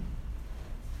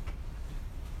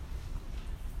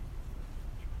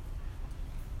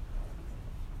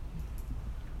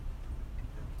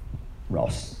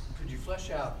 Ross. Could you flesh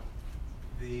out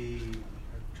the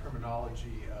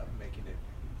terminology of making it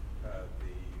the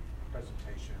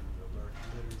presentation, the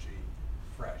liturgy,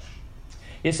 fresh?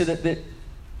 Yeah, so the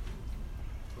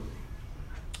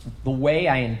way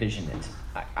I envision it,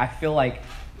 I feel like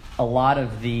a lot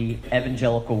of the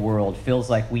evangelical world feels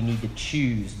like we need to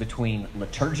choose between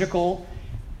liturgical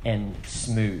and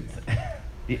smooth.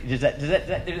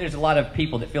 There's a lot of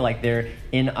people that feel like they're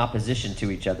in opposition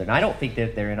to each other, and I don't think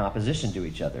that they're in opposition to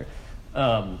each other.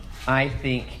 I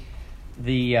think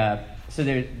the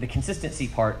consistency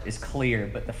part is clear,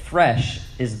 but the fresh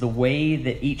is the way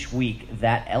that each week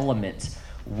that element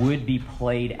would be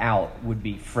played out, would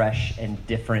be fresh and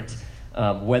different.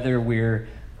 Whether we're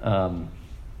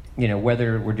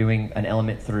doing an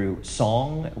element through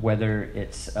song, whether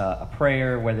it's a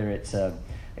prayer, whether it's a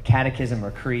catechism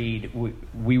or creed,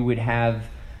 we would have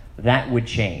that would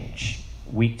change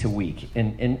week to week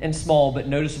in small but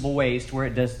noticeable ways to where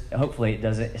it does. Hopefully, it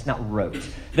doesn't. It's not rote.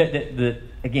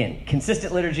 Again,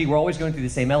 consistent liturgy. We're always going through the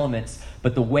same elements,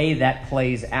 but the way that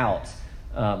plays out,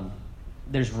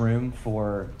 there's room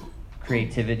for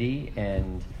creativity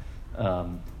and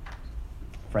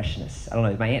freshness. I don't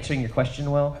know. Am I answering your question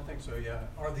well? I think so. Yeah.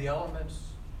 Are the elements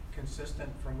consistent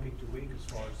from week to week as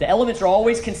far as the elements are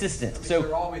always consistent? So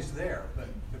they're always there, but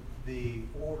the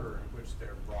order in which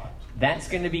they're brought. That's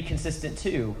going to be consistent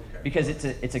too, okay. Because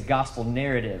it's a gospel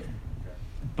narrative. Okay.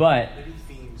 But maybe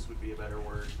themes would be a better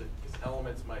word, because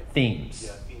elements might themes.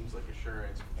 Yeah, themes like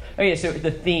assurance. Oh yeah, so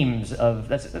the themes of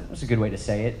that's a good way to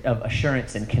say it, of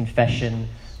assurance and confession,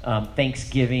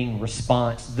 thanksgiving,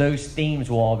 response. Those themes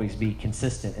will always be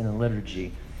consistent in the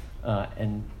liturgy,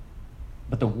 and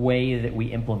but the way that we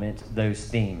implement those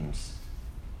themes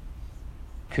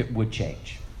would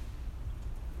change.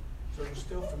 So there's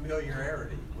still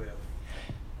familiarity with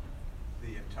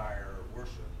the entire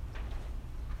worship.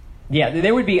 Yeah,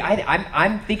 there would be.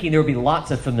 I'm thinking there would be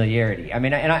lots of familiarity. I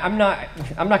mean, I'm not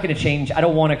going to change. I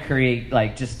don't want to create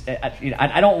like just.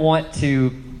 I don't want to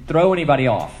throw anybody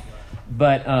off,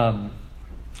 but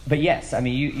yes, I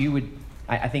mean, you would.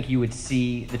 I think you would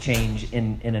see the change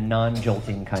in a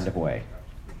non-jolting kind of way.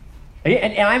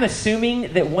 And I'm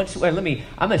assuming that once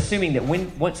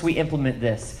we implement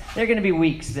this, there are going to be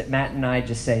weeks that Matt and I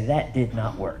just say, that did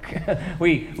not work.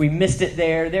 we missed it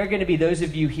there. There are going to be those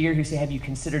of you here who say, have you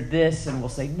considered this? And we'll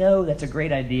say, no, that's a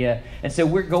great idea. And so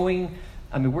we're going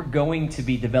to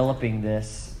be developing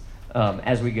this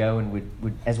as we go, and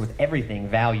would, as with everything,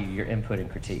 value your input and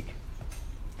critique.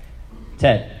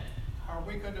 Ted. Are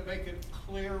we going to make it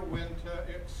clear when to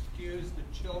excuse the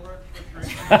children for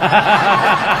drinking?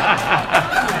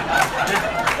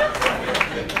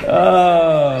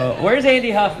 Oh, where's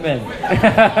Andy Huffman?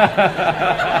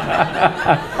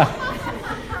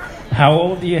 How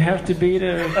old do you have to be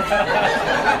to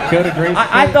go to Grace?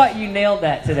 I thought you nailed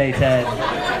that today, Ted.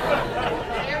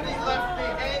 Andy left me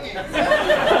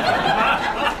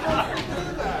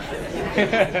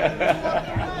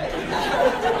hanging.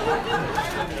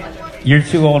 You're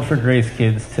too old for Grace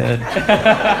Kids, Ted.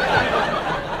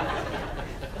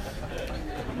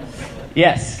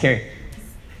 Yes, Carrie.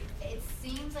 It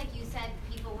seems like you said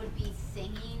people would be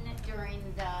singing during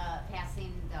the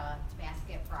passing the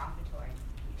basket for offertory.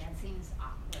 That seems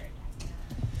awkward.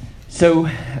 So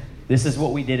this is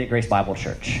what we did at Grace Bible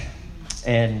Church,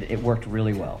 and it worked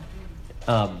really well.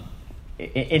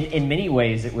 In many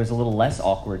ways, it was a little less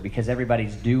awkward because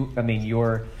everybody's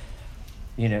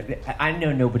I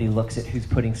know nobody looks at who's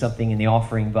putting something in the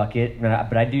offering bucket,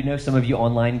 but I do know some of you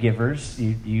online givers.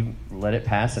 You let it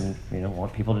pass, and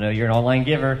want people to know you're an online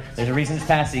giver. There's a reason it's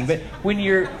passing. But when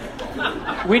you're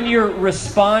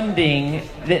responding,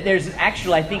 there's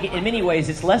actually, I think, in many ways,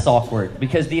 it's less awkward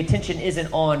because the attention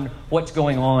isn't on what's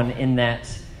going on in that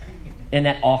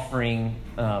offering.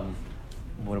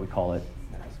 What do we call it?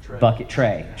 Bucket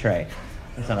tray.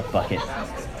 It's not a bucket.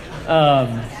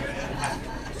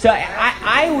 So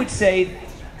I would say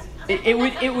it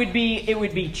would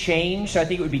be changed. So I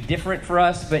think it would be different for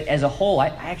us. But as a whole, I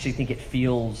actually think it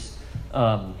feels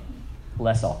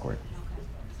less awkward.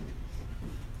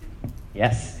 Since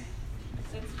Yes.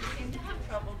 we seem to have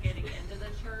trouble getting into the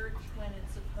church when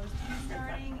it's supposed to be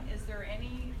starting, is there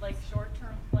any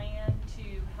short-term plan to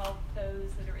help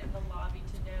those that are in the lobby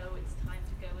to know it's time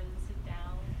to go in and sit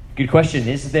down? Good question.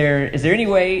 Is there any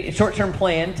way, a short-term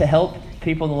plan to help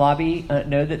people in the lobby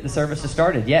know that the service has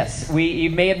started? Yes. You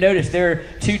may have noticed there are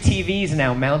 2 TVs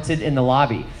now mounted in the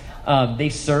lobby. They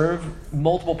serve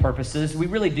multiple purposes. We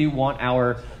really do want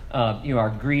our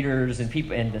greeters and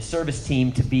people and the service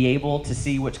team to be able to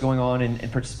see what's going on and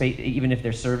participate, even if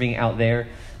they're serving out there.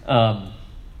 But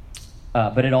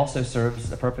it also serves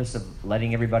the purpose of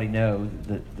letting everybody know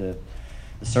that the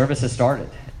service has started,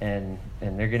 and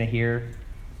they're going to hear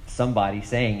somebody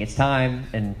saying it's time,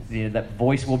 and that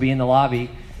voice will be in the lobby,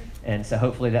 and so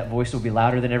hopefully that voice will be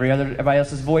louder than everybody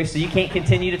else's voice, so you can't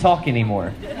continue to talk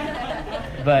anymore.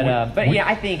 But yeah,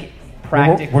 I think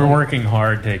practically we're working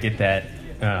hard to get that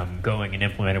going and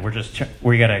implemented.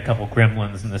 We got a couple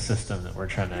gremlins in the system that we're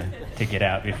trying to get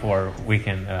out before we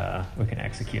can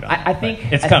execute on. I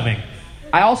think it's coming.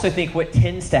 I also think what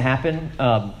tends to happen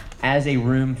as a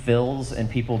room fills and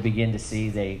people begin to see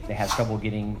they have trouble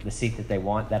getting the seat that they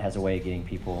want, that has a way of getting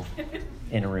people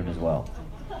in a room as well.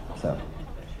 So,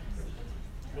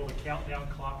 will the countdown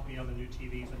clock be on the new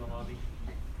TVs in the lobby?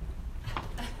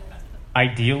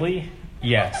 Ideally,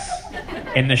 yes.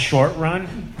 In the short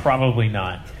run, probably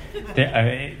not.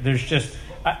 There's just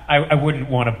I wouldn't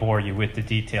want to bore you with the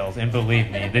details, and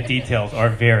believe me, the details are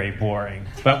very boring.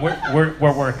 But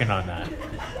we're working on that.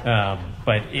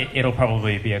 But it'll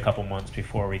probably be a couple months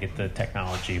before we get the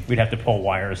technology. We'd have to pull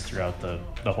wires throughout the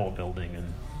whole building,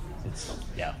 and it's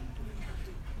yeah.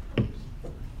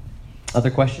 Other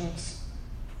questions?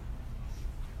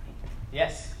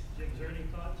 Yes. Jim, is there any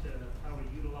thought to how we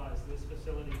utilize this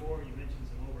facility more? You mentioned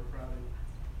some overcrowded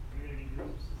community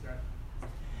groups.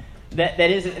 Is that?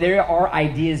 That is, there are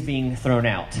ideas being thrown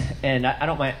out, and I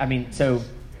don't mind. I mean, so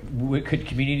could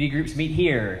community groups meet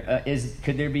here?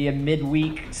 Could there be a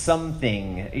midweek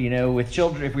something? With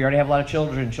children, if we already have a lot of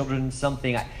children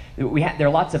something. There are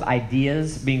lots of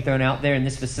ideas being thrown out there in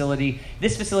this facility.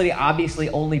 This facility obviously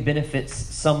only benefits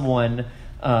someone,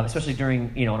 especially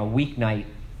during on a weeknight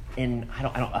in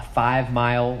a 5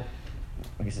 mile.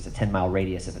 I guess it's a 10-mile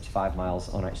radius if it's 5 miles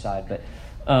on each side, but.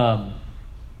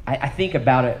 I think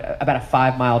about a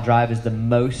 5-mile drive is the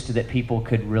most that people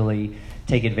could really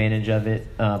take advantage of it.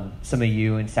 Some of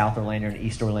you in South Orlando and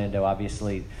East Orlando,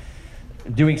 obviously,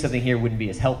 doing something here wouldn't be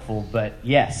as helpful. But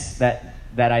yes, that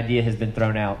idea has been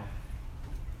thrown out.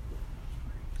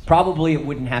 Probably it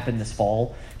wouldn't happen this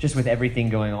fall, just with everything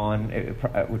going on.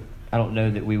 I don't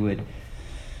know that we would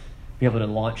be able to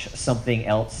launch something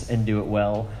else and do it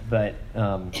well, but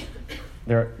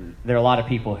there are a lot of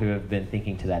people who have been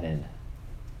thinking to that end.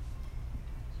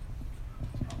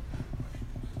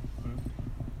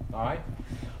 All right.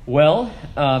 Well,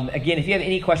 again, if you have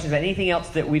any questions about anything else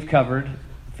that we've covered,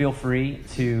 feel free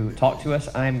to talk to us.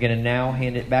 I'm going to now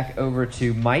hand it back over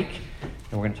to Mike,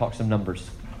 and we're going to talk some numbers.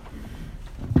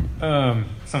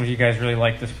 Some of you guys really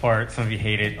like this part. Some of you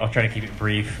hate it. I'll try to keep it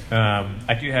brief.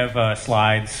 I do have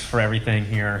slides for everything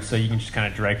here, so you can just kind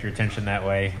of direct your attention that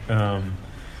way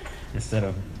instead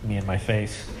of me and my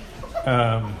face.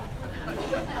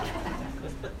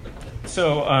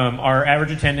 So our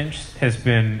average attendance has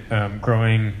been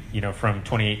growing, from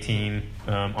 2018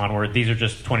 onward. These are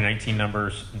just 2019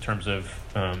 numbers in terms of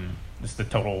this is the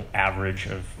total average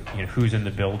of who's in the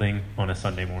building on a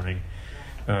Sunday morning.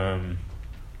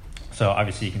 So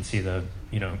obviously you can see the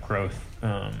growth.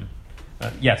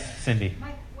 Yes, Cindy.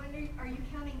 Mike, are you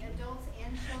counting adults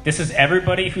and children? This is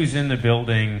everybody who's in the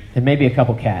building. And maybe a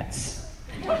couple cats.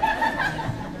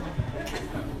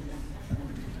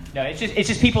 No, it's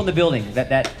just people in the building.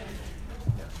 That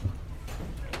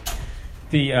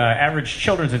The average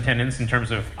children's attendance, in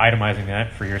terms of itemizing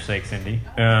that for your sake, Cindy.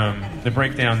 The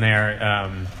breakdown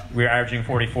there, we're averaging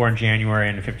 44 in January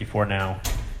and 54 now.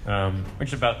 Which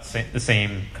is about the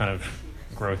same kind of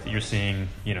growth that you're seeing,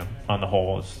 on the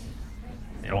whole.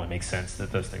 It only makes sense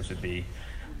that those things would be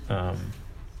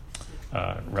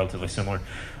relatively similar.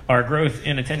 Our growth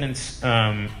in attendance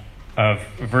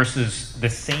versus the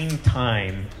same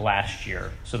time last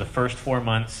year, so the first 4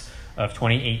 months of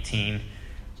 2018,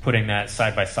 putting that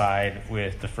side by side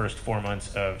with the first 4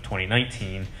 months of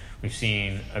 2019, we've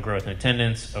seen a growth in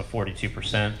attendance of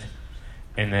 42%.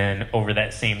 And then over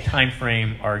that same time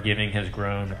frame, our giving has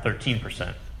grown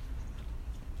 13%.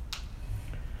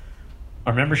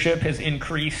 Our membership has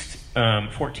increased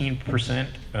 14%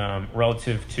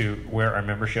 relative to where our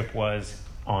membership was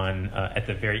at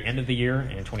the very end of the year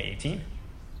in 2018.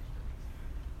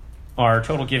 Our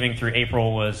total giving through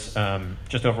April was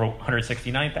just over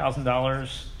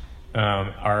 $169,000.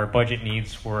 Our budget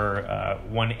needs were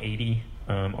 $180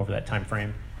 over that time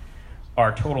frame.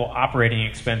 Our total operating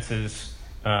expenses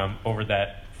over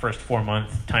that first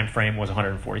 4-month time frame was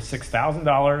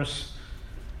 $146,000.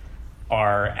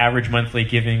 Our average monthly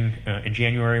giving in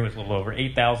January was a little over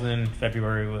 $8,000.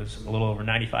 February was a little over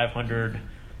 $9,500.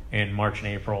 In March and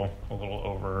April, a little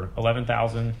over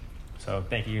 $11,000. So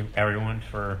thank you, everyone,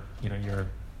 for your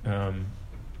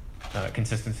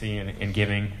consistency in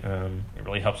giving. It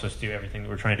really helps us do everything that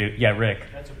we're trying to do. Yeah, Rick.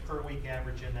 That's a per week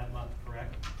average in that month,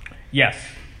 correct? Yes.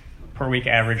 Per week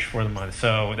average for the month.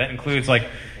 So that includes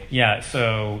you had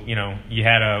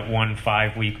a 1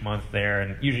 5-week month there,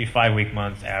 and usually 5-week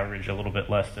months average a little bit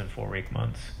less than 4-week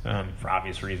months for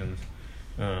obvious reasons.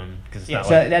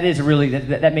 That is really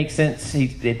that makes sense.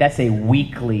 That's a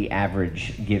weekly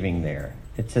average giving there.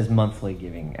 It says monthly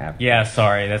giving average. Yeah,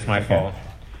 sorry, that's my fault.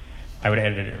 I would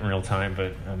edit it in real time,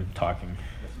 but I'm talking.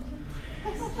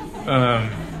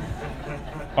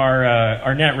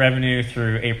 Our net revenue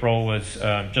through April was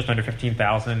just under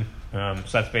 $15,000.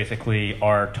 So that's basically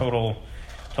our total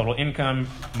income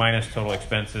minus total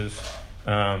expenses.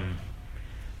 I'm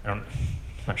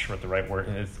not sure what the right word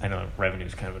is. I know revenue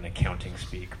is kind of an accounting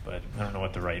speak, but I don't know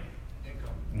what the right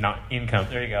not income.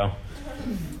 There you go.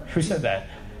 Who said that?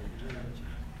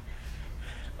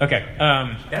 Okay,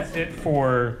 that's it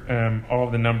for all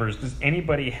of the numbers. Does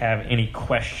anybody have any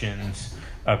questions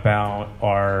about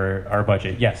our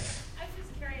budget? Yes. I was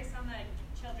just curious on the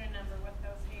children number, what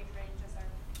those age ranges are.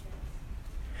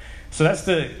 So that's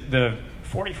the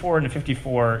 44 and the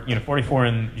 54, 44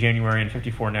 in January and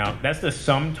 54 now. That's the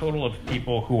sum total of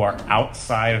people who are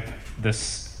outside of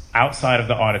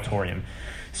the auditorium.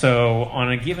 So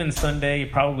on a given Sunday,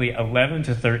 probably 11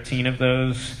 to 13 of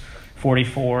those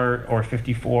 44 or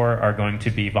 54 are going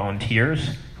to be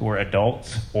volunteers who are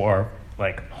adults or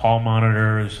like hall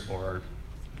monitors or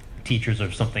teachers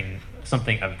or something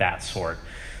of that sort.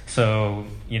 So,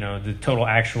 the total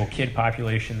actual kid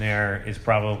population there is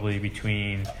probably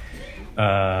between,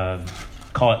 call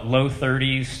it low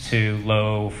 30s to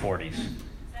low 40s.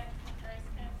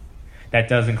 That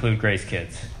does include Grace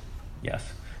Kids, yes.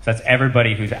 So that's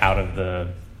everybody who's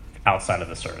outside of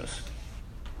the service.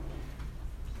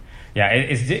 Yeah,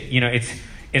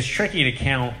 it's tricky to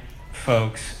count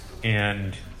folks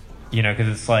and because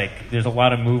it's like there's a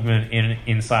lot of movement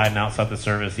inside and outside the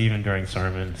service, even during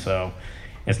sermon. So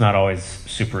it's not always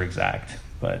super exact,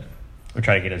 but we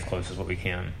try to get as close as what we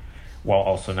can, while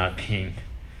also not being,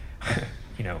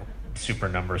 super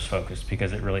numbers focused,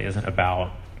 because it really isn't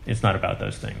about. It's not about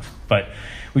those things. But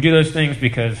we do those things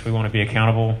because we want to be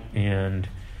accountable, and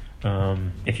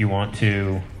if you want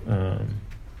to,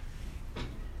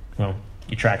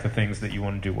 you track the things that you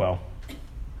want to do well.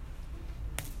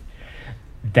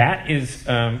 That is,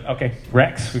 okay.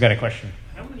 Rex, we got a question.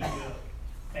 How many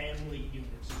family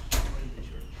units are in the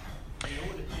church? I know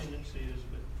what attendance is,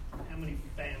 but how many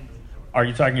families Are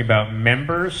you talking about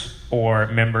members or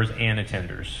members and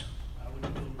attenders? I would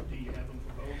know, do you have them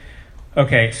for both?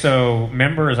 Okay, so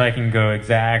members I can go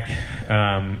exact.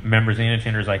 Members and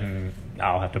attenders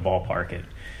I'll have to ballpark it.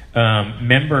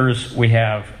 Members, we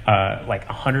have like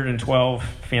 112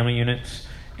 family units,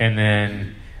 and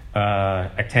then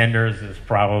attenders is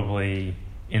probably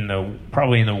in the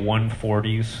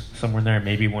 140s, somewhere in there,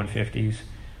 maybe 150s.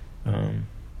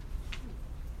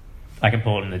 I can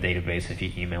pull it in the database if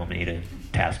you email me to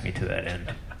task me to that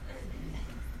end.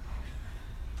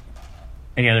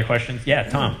 Any other questions? Yeah,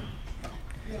 Tom.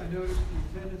 Yeah, I noticed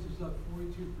the attendance is up 42%,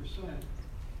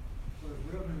 but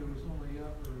revenue was only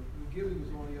up, or the giving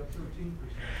was only up 13%.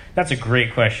 That's a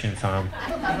great question, Tom.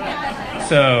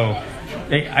 So,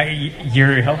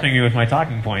 you're helping me with my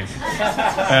talking points.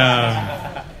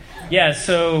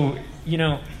 So,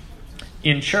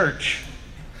 in church,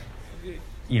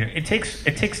 it takes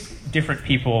different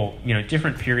people,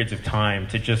 different periods of time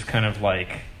to just kind of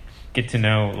like get to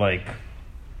know, like,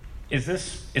 is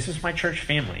this my church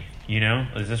family?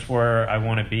 Is this where I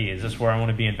want to be? Is this where I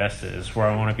want to be invested? Is this where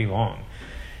I want to belong?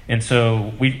 And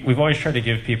so we've always tried to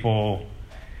give people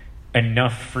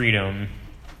enough freedom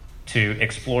to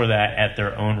explore that at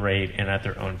their own rate and at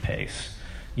their own pace.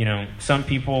 Some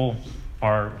people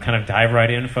are kind of dive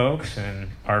right in folks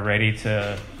and are ready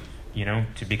to,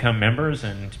 to become members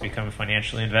and to become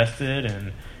financially invested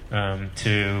and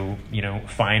to,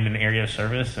 find an area of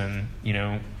service and,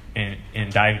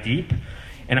 and dive deep.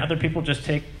 And other people just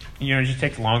takes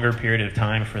a longer period of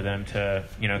time for them to,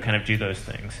 kind of do those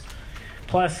things.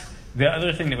 Plus, the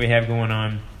other thing that we have going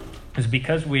on is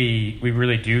because we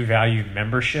really do value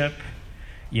membership,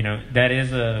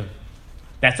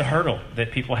 that's a hurdle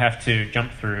that people have to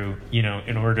jump through,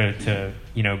 in order to,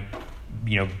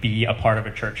 be a part of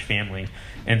a church family.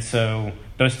 And so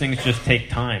those things just take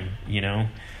time,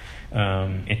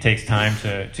 It takes time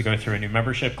to go through a new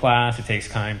membership class. It takes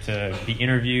time to be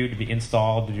interviewed, to be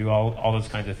installed, to do all those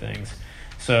kinds of things.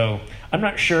 So I'm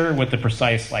not sure what the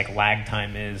precise lag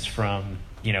time is from,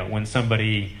 when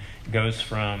somebody goes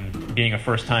from being a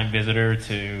first-time visitor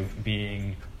to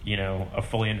being, a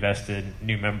fully invested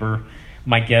new member.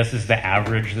 My guess is the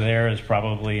average there is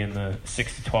probably in the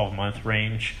 6 to 12 month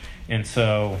range. And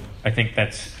so I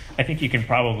think you can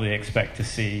probably expect to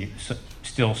see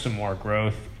still some more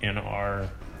growth in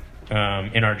our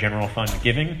general fund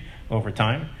giving over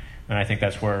time. And I think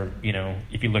that's where,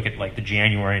 if you look at the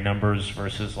January numbers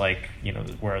versus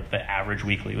where the average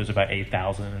weekly was about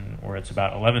 8,000 or it's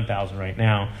about 11,000 right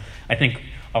now, I think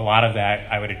a lot of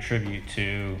that I would attribute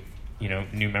to,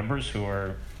 new members who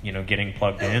are, getting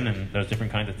plugged in and those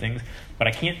different kinds of things. But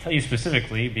I can't tell you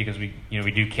specifically because we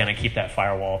do kind of keep that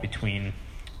firewall between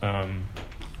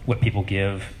what people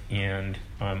give and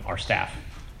our staff.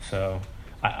 So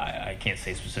I can't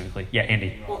say specifically. Yeah,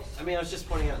 Andy. Well, I was just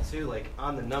pointing out too,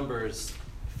 on the numbers,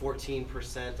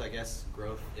 14%, I guess,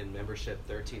 growth in membership,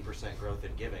 13% growth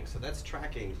in giving. So that's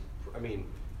tracking,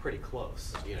 pretty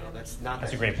close. That's not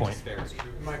that's that a great point. Disparity.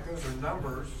 Mike, those are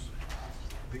numbers,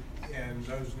 and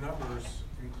those numbers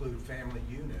include family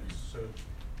units. So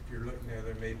if you're looking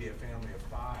there may be a family of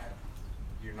 5.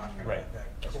 You're not going to have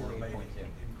that correlated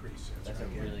increase. That's a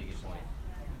really good point.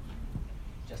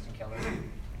 Justin Keller.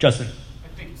 Justin. I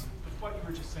think with what you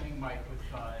were just saying, Mike, with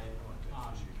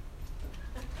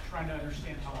trying to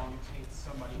understand how long it takes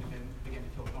somebody to begin to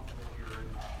feel comfortable here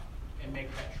and make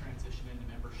that transition into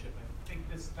membership, I think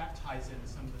that ties into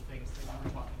some of the things that you were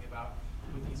talking about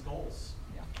with these goals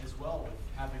as well, with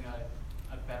having a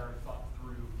better thought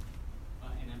through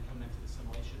and implemented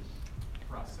assimilation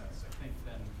process. I think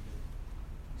then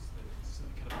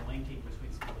kind of linking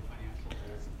between some of the financial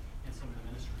goals and some of the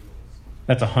ministry goals.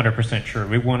 That's 100% true.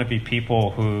 We want to be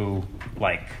people who,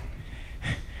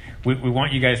 we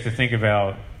want you guys to think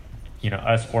about,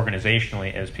 us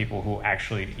organizationally as people who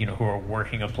actually, who are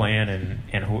working a plan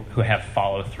and who have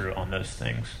follow through on those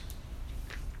things.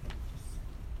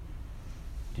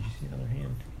 Did you see another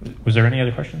hand? Was there any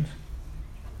other questions?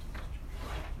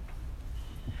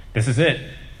 This is it.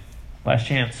 Last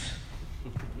chance.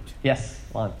 Yes,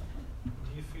 Lon. Do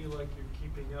you feel like you're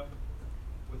keeping up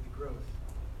with the growth?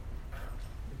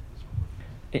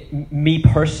 Me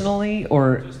personally,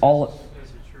 or Just all? as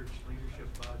a church leadership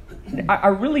body? I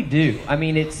really do. I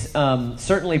mean, it's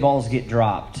certainly balls get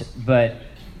dropped, but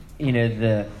you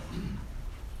know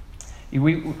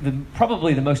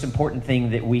probably the most important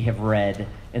thing that we have read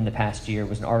in the past year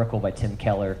was an article by Tim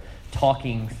Keller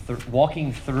walking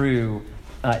through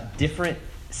different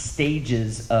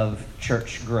stages of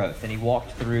church growth, and he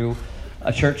walked through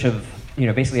a church of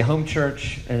basically a home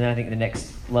church, and then I think the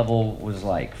next level was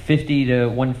like 50 to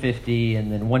 150, and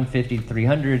then 150 to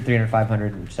 300, 300,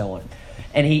 500, and so on.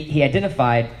 And he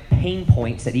identified pain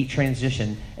points at each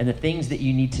transition and the things that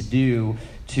you need to do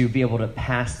to be able to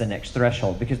pass the next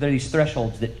threshold, because there are these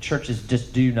thresholds that churches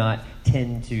just do not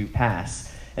tend to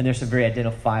pass, and there's some very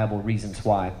identifiable reasons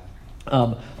why.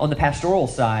 On the pastoral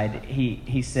side,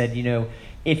 he said,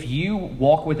 if you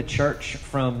walk with a church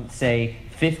from, say,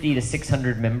 50 to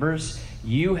 600 members,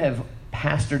 you have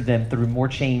pastored them through more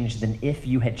change than if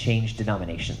you had changed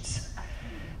denominations.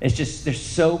 It's just, there's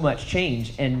so much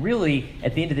change. And really,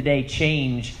 at the end of the day,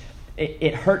 change,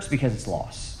 it hurts because it's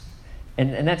loss.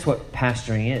 And that's what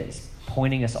pastoring is,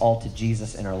 pointing us all to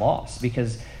Jesus in our loss.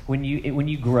 Because when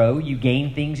you grow, you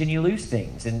gain things and you lose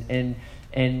things. And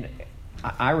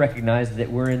I recognize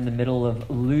that we're in the middle of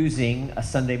losing a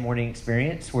Sunday morning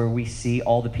experience where we see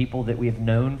all the people that we have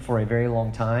known for a very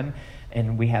long time,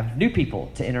 and we have new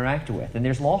people to interact with. And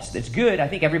there's loss. It's good. I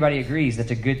think everybody agrees that's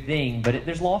a good thing, but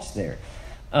there's loss there.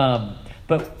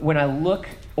 But when I look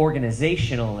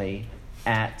organizationally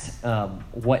at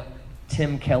what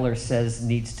Tim Keller says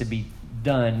needs to be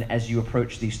done as you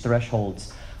approach these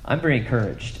thresholds, I'm very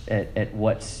encouraged at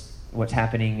what's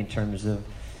happening in terms of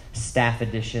staff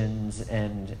additions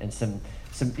and some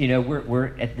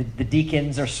we're at the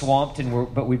deacons are swamped,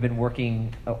 but we've been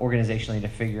working organizationally to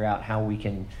figure out how we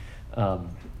can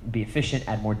be efficient,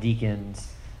 add more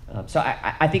deacons. So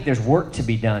I think there's work to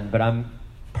be done, but I'm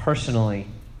personally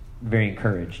very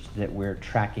encouraged that we're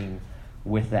tracking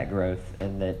with that growth,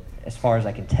 and that, as far as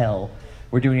I can tell,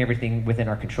 we're doing everything within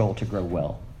our control to grow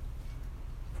well.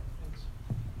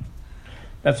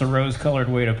 That's a rose-colored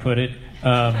way to put it. If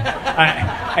I'm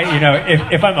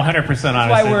 100% honest, that's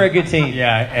why we're a good team.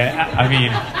 Yeah, I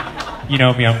mean, you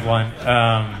know me, I'm blunt.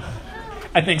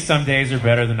 I think some days are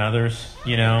better than others.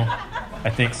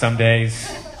 I think some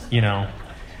days,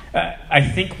 I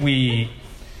think we've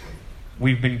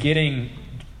been getting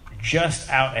just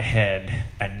out ahead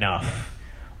enough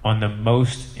on the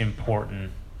most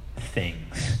important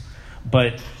things.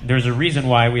 But there's a reason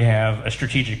why we have a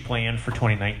strategic plan for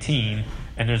 2019,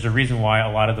 and there's a reason why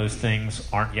a lot of those things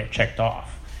aren't yet checked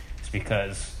off. It's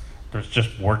because there's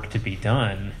just work to be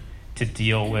done to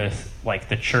deal with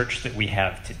the church that we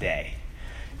have today.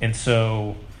 And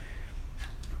so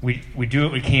we do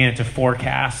what we can to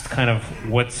forecast kind of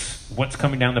what's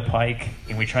coming down the pike,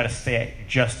 and we try to stay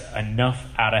just enough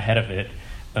out ahead of it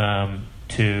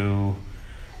to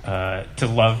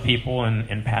love people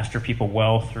and pastor people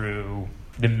well through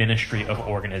the ministry of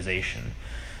organization.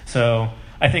 So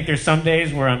I think there's some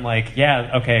days where I'm like,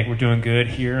 yeah, okay, we're doing good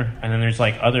here. And then there's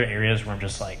other areas where I'm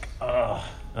just like,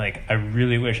 I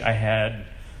really wish I had,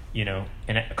 a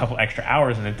couple extra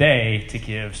hours in a day to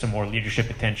give some more leadership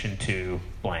attention to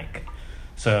blank.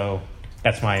 So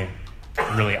that's my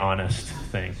really honest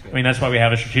thing. I mean, that's why we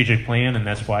have a strategic plan, and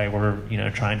that's why we're,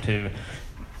 trying to,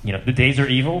 the days are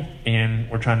evil, and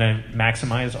we're trying to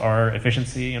maximize our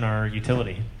efficiency and our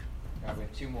utility. All right, we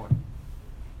have two more.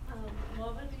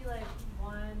 What would be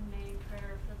one main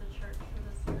prayer for the church for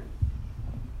this year?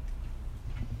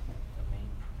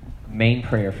 Main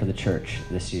prayer for the church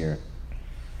this year.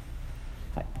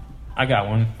 I got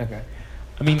one. Okay.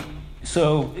 I mean,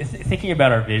 so thinking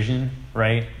about our vision,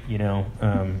 right?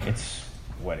 It's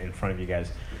in front of you guys.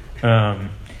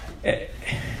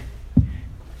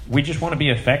 We just want to be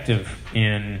effective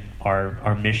in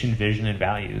our mission, vision, and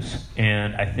values.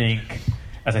 And I think,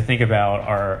 as I think about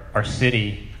our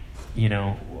city,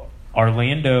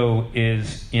 Orlando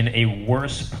is in a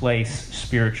worse place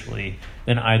spiritually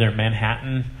than either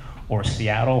Manhattan or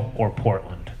Seattle or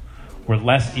Portland. We're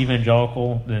less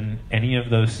evangelical than any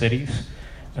of those cities.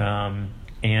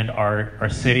 And our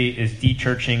city is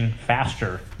de-churching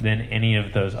faster than any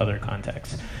of those other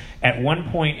contexts. At one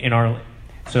point in of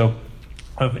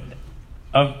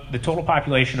the total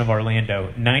population of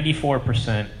Orlando,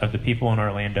 94% of the people in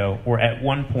Orlando were at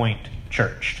one point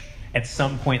churched at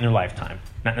some point in their lifetime.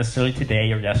 Not necessarily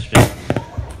today or yesterday.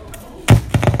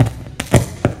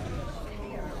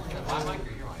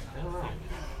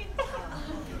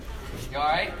 You all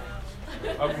right?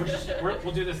 We're just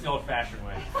we'll do this the old-fashioned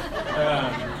way.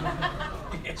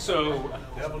 So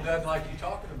Devil doesn't like you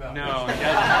talking about no. this. It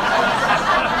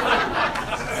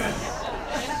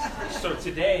doesn't. So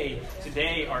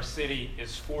today our city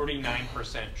is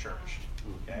 49% churched.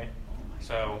 Okay,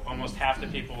 so almost half the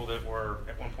people that were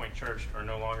at one point churched are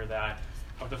no longer that.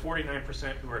 Of the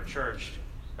 49% who are churched,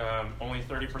 only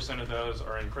 30% of those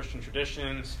are in Christian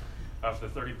traditions. Of the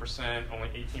 30%, only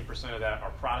 18% of that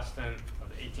are Protestant. Of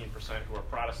the 18% who are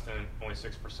Protestant, only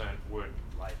 6% would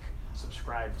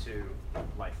subscribe to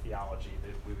theology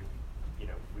that we would,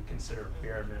 we consider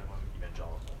bare minimum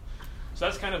evangelical. So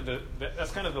that's kind of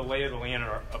the lay of the land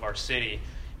of our city,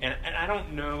 and I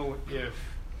don't know if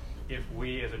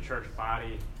we as a church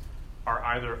body are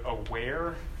either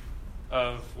aware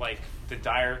of the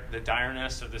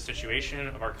direness of the situation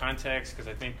of our context, because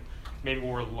I think maybe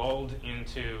we're lulled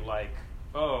into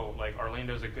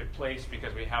Orlando's a good place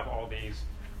because we have all these,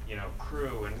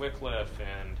 Crew and Wycliffe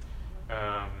and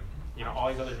all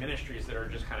these other ministries that are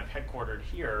just kind of headquartered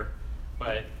here,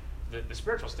 but the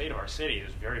spiritual state of our city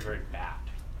is very, very bad.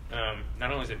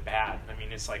 Not only is it bad, I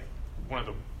mean, it's one of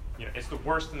the, it's the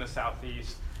worst in the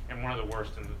Southeast and one of the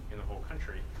worst in the whole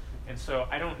country. And so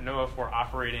I don't know if we're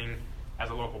operating as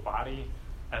a local body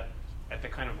at the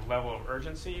kind of level of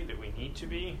urgency that we need to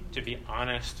be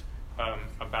honest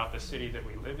about the city that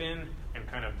we live in and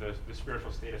kind of the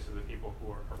spiritual status of the people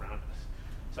who are around us.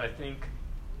 So I think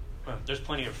there's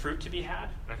plenty of fruit to be had,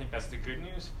 and I think that's the good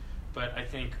news. But I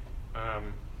think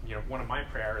one of my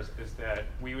prayers is that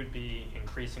we would be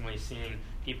increasingly seeing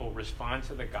people respond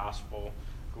to the gospel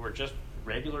who are just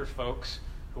regular folks,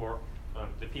 who are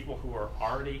the people who are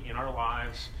already in our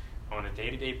lives on a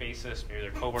day-to-day basis. Maybe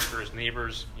they're coworkers,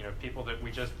 neighbors, people that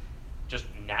we just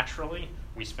naturally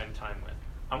we spend time with.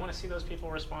 I want to see those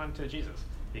people respond to Jesus,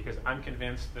 because I'm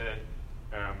convinced that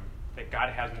God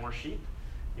has more sheep,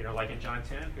 like in John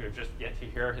 10, who have just yet to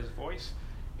hear his voice,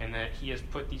 and that he has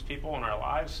put these people in our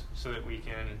lives so that we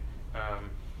can,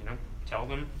 tell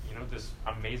them, this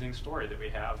amazing story that we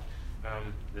have,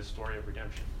 this story of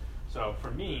redemption. So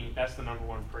for me, that's the number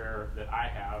one prayer that I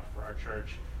have for our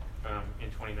church in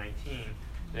 2019,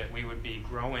 that we would be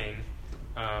growing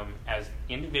as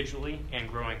individually and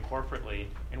growing corporately.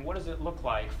 And what does it look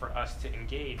like for us to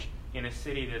engage in a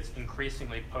city that's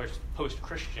increasingly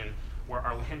post-Christian, where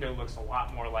Orlando looks a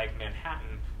lot more like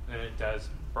Manhattan than it does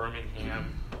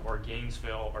Birmingham or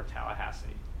Gainesville or Tallahassee?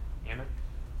 Anna?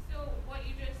 So what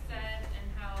you just said and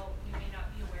how you may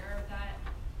not be aware of that,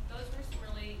 those were some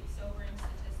really sobering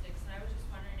statistics, and I was just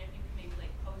wondering if you could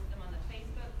maybe post them on the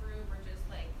Facebook group or just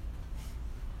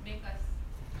make us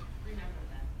remember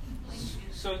them.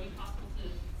 So would it be possible to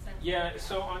send yeah,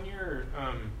 so on your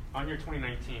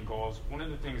 2019 goals, one of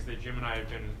the things that Jim and I have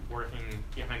been working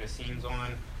behind the scenes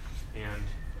on, and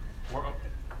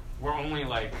we're only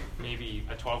maybe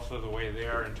a 12th of the way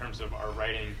there in terms of our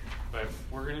writing, but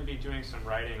we're going to be doing some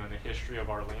writing on the history of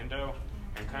Orlando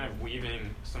and kind of weaving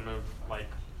some of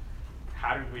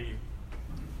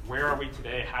where are we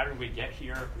today? How did we get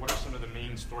here? What are some of the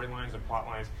main storylines and plot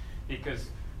lines? Because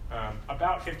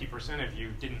about 50% of you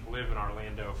didn't live in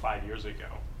Orlando 5 years ago.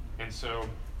 And so,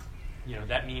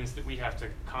 that means that we have to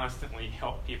constantly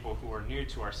help people who are new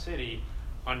to our city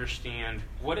understand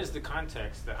what is the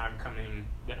context that I'm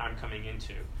coming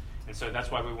into. And so that's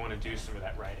why we want to do some of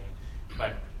that writing.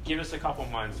 But give us a couple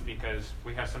months, because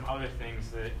we have some other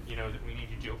things that that we need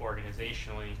to do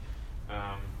organizationally.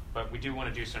 But we do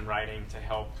want to do some writing to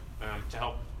help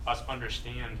us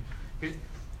understand.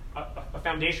 A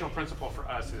foundational principle for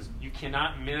us is you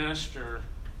cannot minister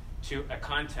to a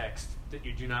context that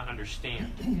you do not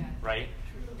understand, right?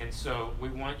 And so we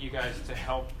want you guys to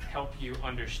help you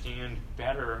understand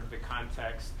better the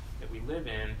context that we live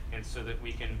in, and so that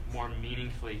we can more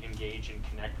meaningfully engage and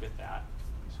connect with that.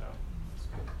 So,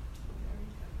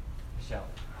 Michelle.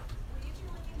 Were you two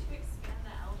looking to expand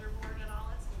the elder board at all?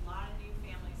 It's a lot of new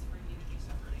families for you to be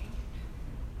shepherding.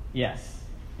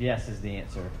 Yes is the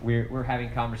answer. We're having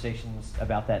conversations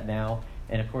about that now,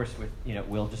 and of course, with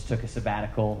Will just took a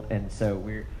sabbatical, and so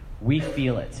we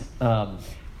feel it.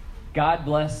 God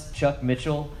bless Chuck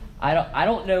Mitchell. I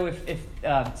don't know if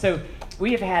so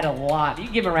we have had a lot. You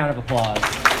can give him a round of applause.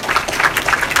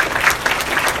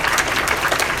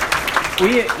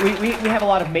 We have a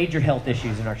lot of major health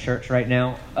issues in our church right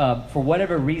now. For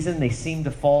whatever reason, they seem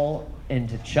to fall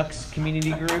into Chuck's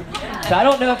community group. So I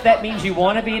don't know if that means you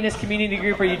want to be in this community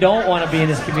group or you don't want to be in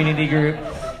this community group.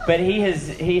 But he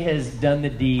has done the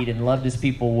deed and loved his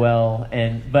people well.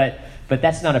 But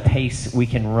that's not a pace we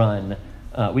can run.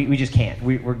 We just can't.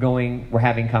 We're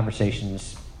having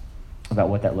conversations about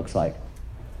what that looks like.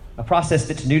 A process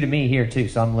that's new to me here too,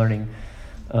 so I'm learning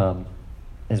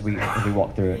as we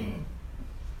walk through it.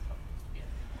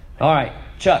 All right,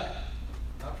 Chuck.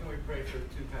 How can we pray for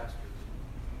two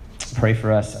pastors? Pray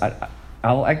for us.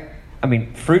 I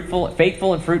mean, faithful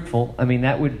and fruitful. I mean,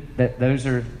 those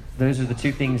are the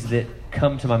two things that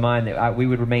come to my mind, that we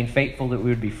would remain faithful, that we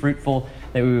would be fruitful,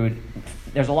 that we would.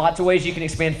 There's lots of ways you can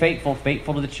expand faithful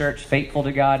to the church, faithful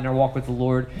to God in our walk with the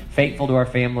Lord, faithful to our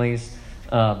families.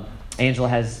 Angela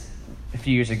has, a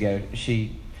few years ago,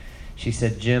 she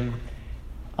said, Jim,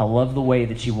 I love the way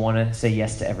that you want to say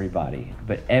yes to everybody,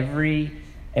 but every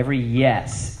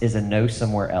yes is a no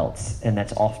somewhere else, and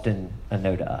that's often a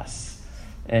no to us.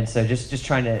 And so just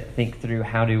trying to think through,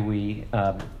 how do we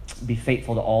be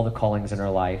faithful to all the callings in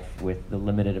our life with the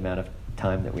limited amount of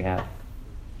time that we have.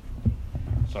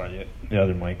 Sorry, the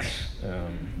other mic's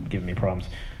giving me problems.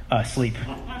 Sleep.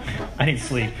 I need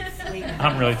sleep.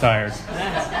 I'm really tired.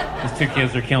 These two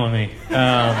kids are killing me.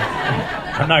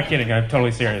 I'm not kidding. I'm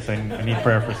totally serious. I need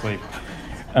prayer for sleep.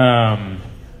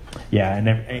 Yeah, and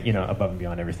above and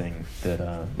beyond everything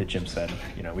that Jim said,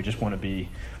 we just want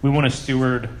to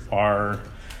steward our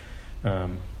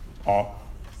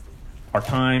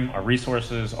time, our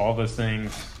resources, all those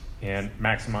things, and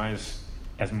maximize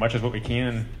as much as what we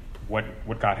can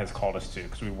what God has called us to,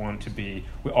 because we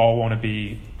all want to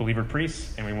be believer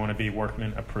priests, and we want to be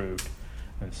workmen approved.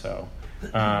 And so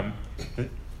and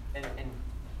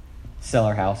sell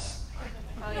our house.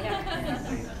 Oh,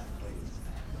 yeah.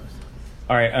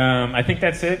 All right, I think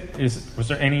that's it. Was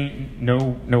there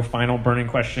no final burning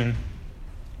question?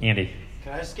 Andy?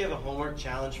 Can I just give a homework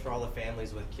challenge for all the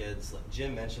families with kids? Like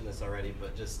Jim mentioned this already,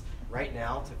 but just right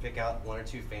now to pick out one or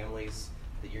two families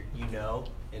that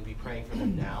and be praying for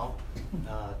them now,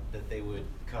 that they would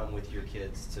come with your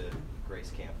kids to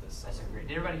Grace Camp this summer. That's great.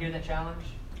 Did everybody hear that challenge?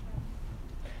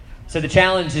 So the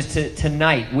challenge is to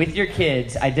tonight, with your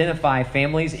kids, identify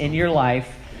families in your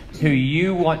life who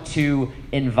you want to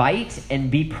invite and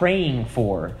be praying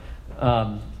for,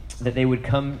 that they would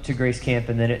come to Grace Camp,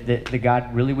 and that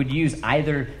God really would use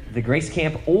either the Grace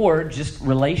Camp or just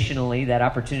relationally that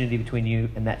opportunity between you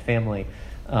and that family.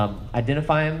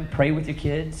 Identify them, pray with your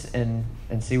kids, and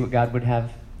see what God would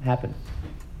have happen.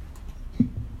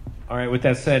 All right, with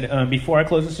that said, before I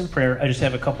close this in prayer, I just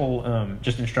have a couple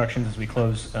just instructions as we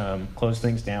close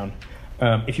things down.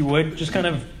 If you would, just kind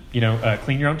of,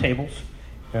 clean your own tables,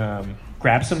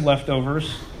 grab some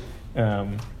leftovers,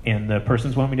 and the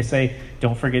persons want me to say,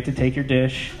 don't forget to take your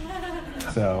dish.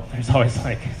 So there's always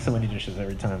so many dishes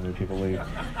every time that people leave.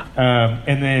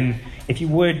 And then if you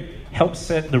would, help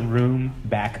set the room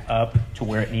back up to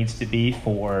where it needs to be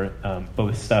for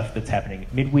both stuff that's happening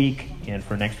midweek and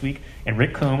for next week. And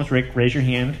Rick Combs, raise your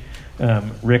hand.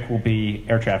 Rick will be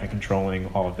air traffic controlling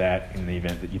all of that in the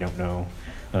event that you don't know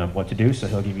what to do. So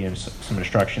he'll give you some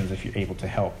instructions if you're able to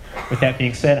help. With that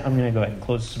being said, I'm going to go ahead and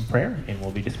close this in prayer, and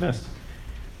we'll be dismissed.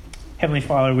 Heavenly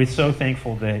Father, we're so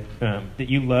thankful that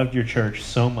you loved your church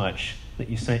so much that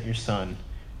you sent your Son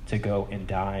to go and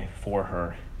die for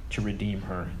her, to redeem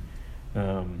her.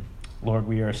 Lord,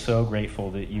 we are so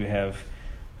grateful that you have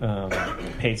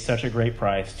paid such a great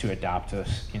price to adopt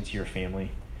us into your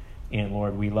family. And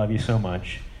Lord, we love you so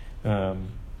much.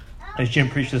 As Jim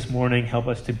preached this morning, help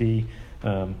us to be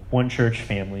one church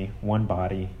family, one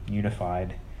body,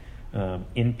 unified,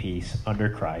 in peace, under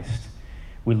Christ.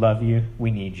 We love you. We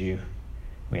need you.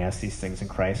 We ask these things in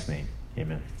Christ's name.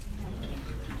 Amen.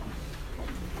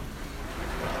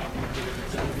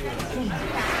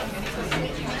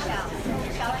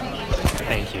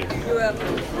 Thank you. You're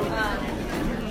welcome.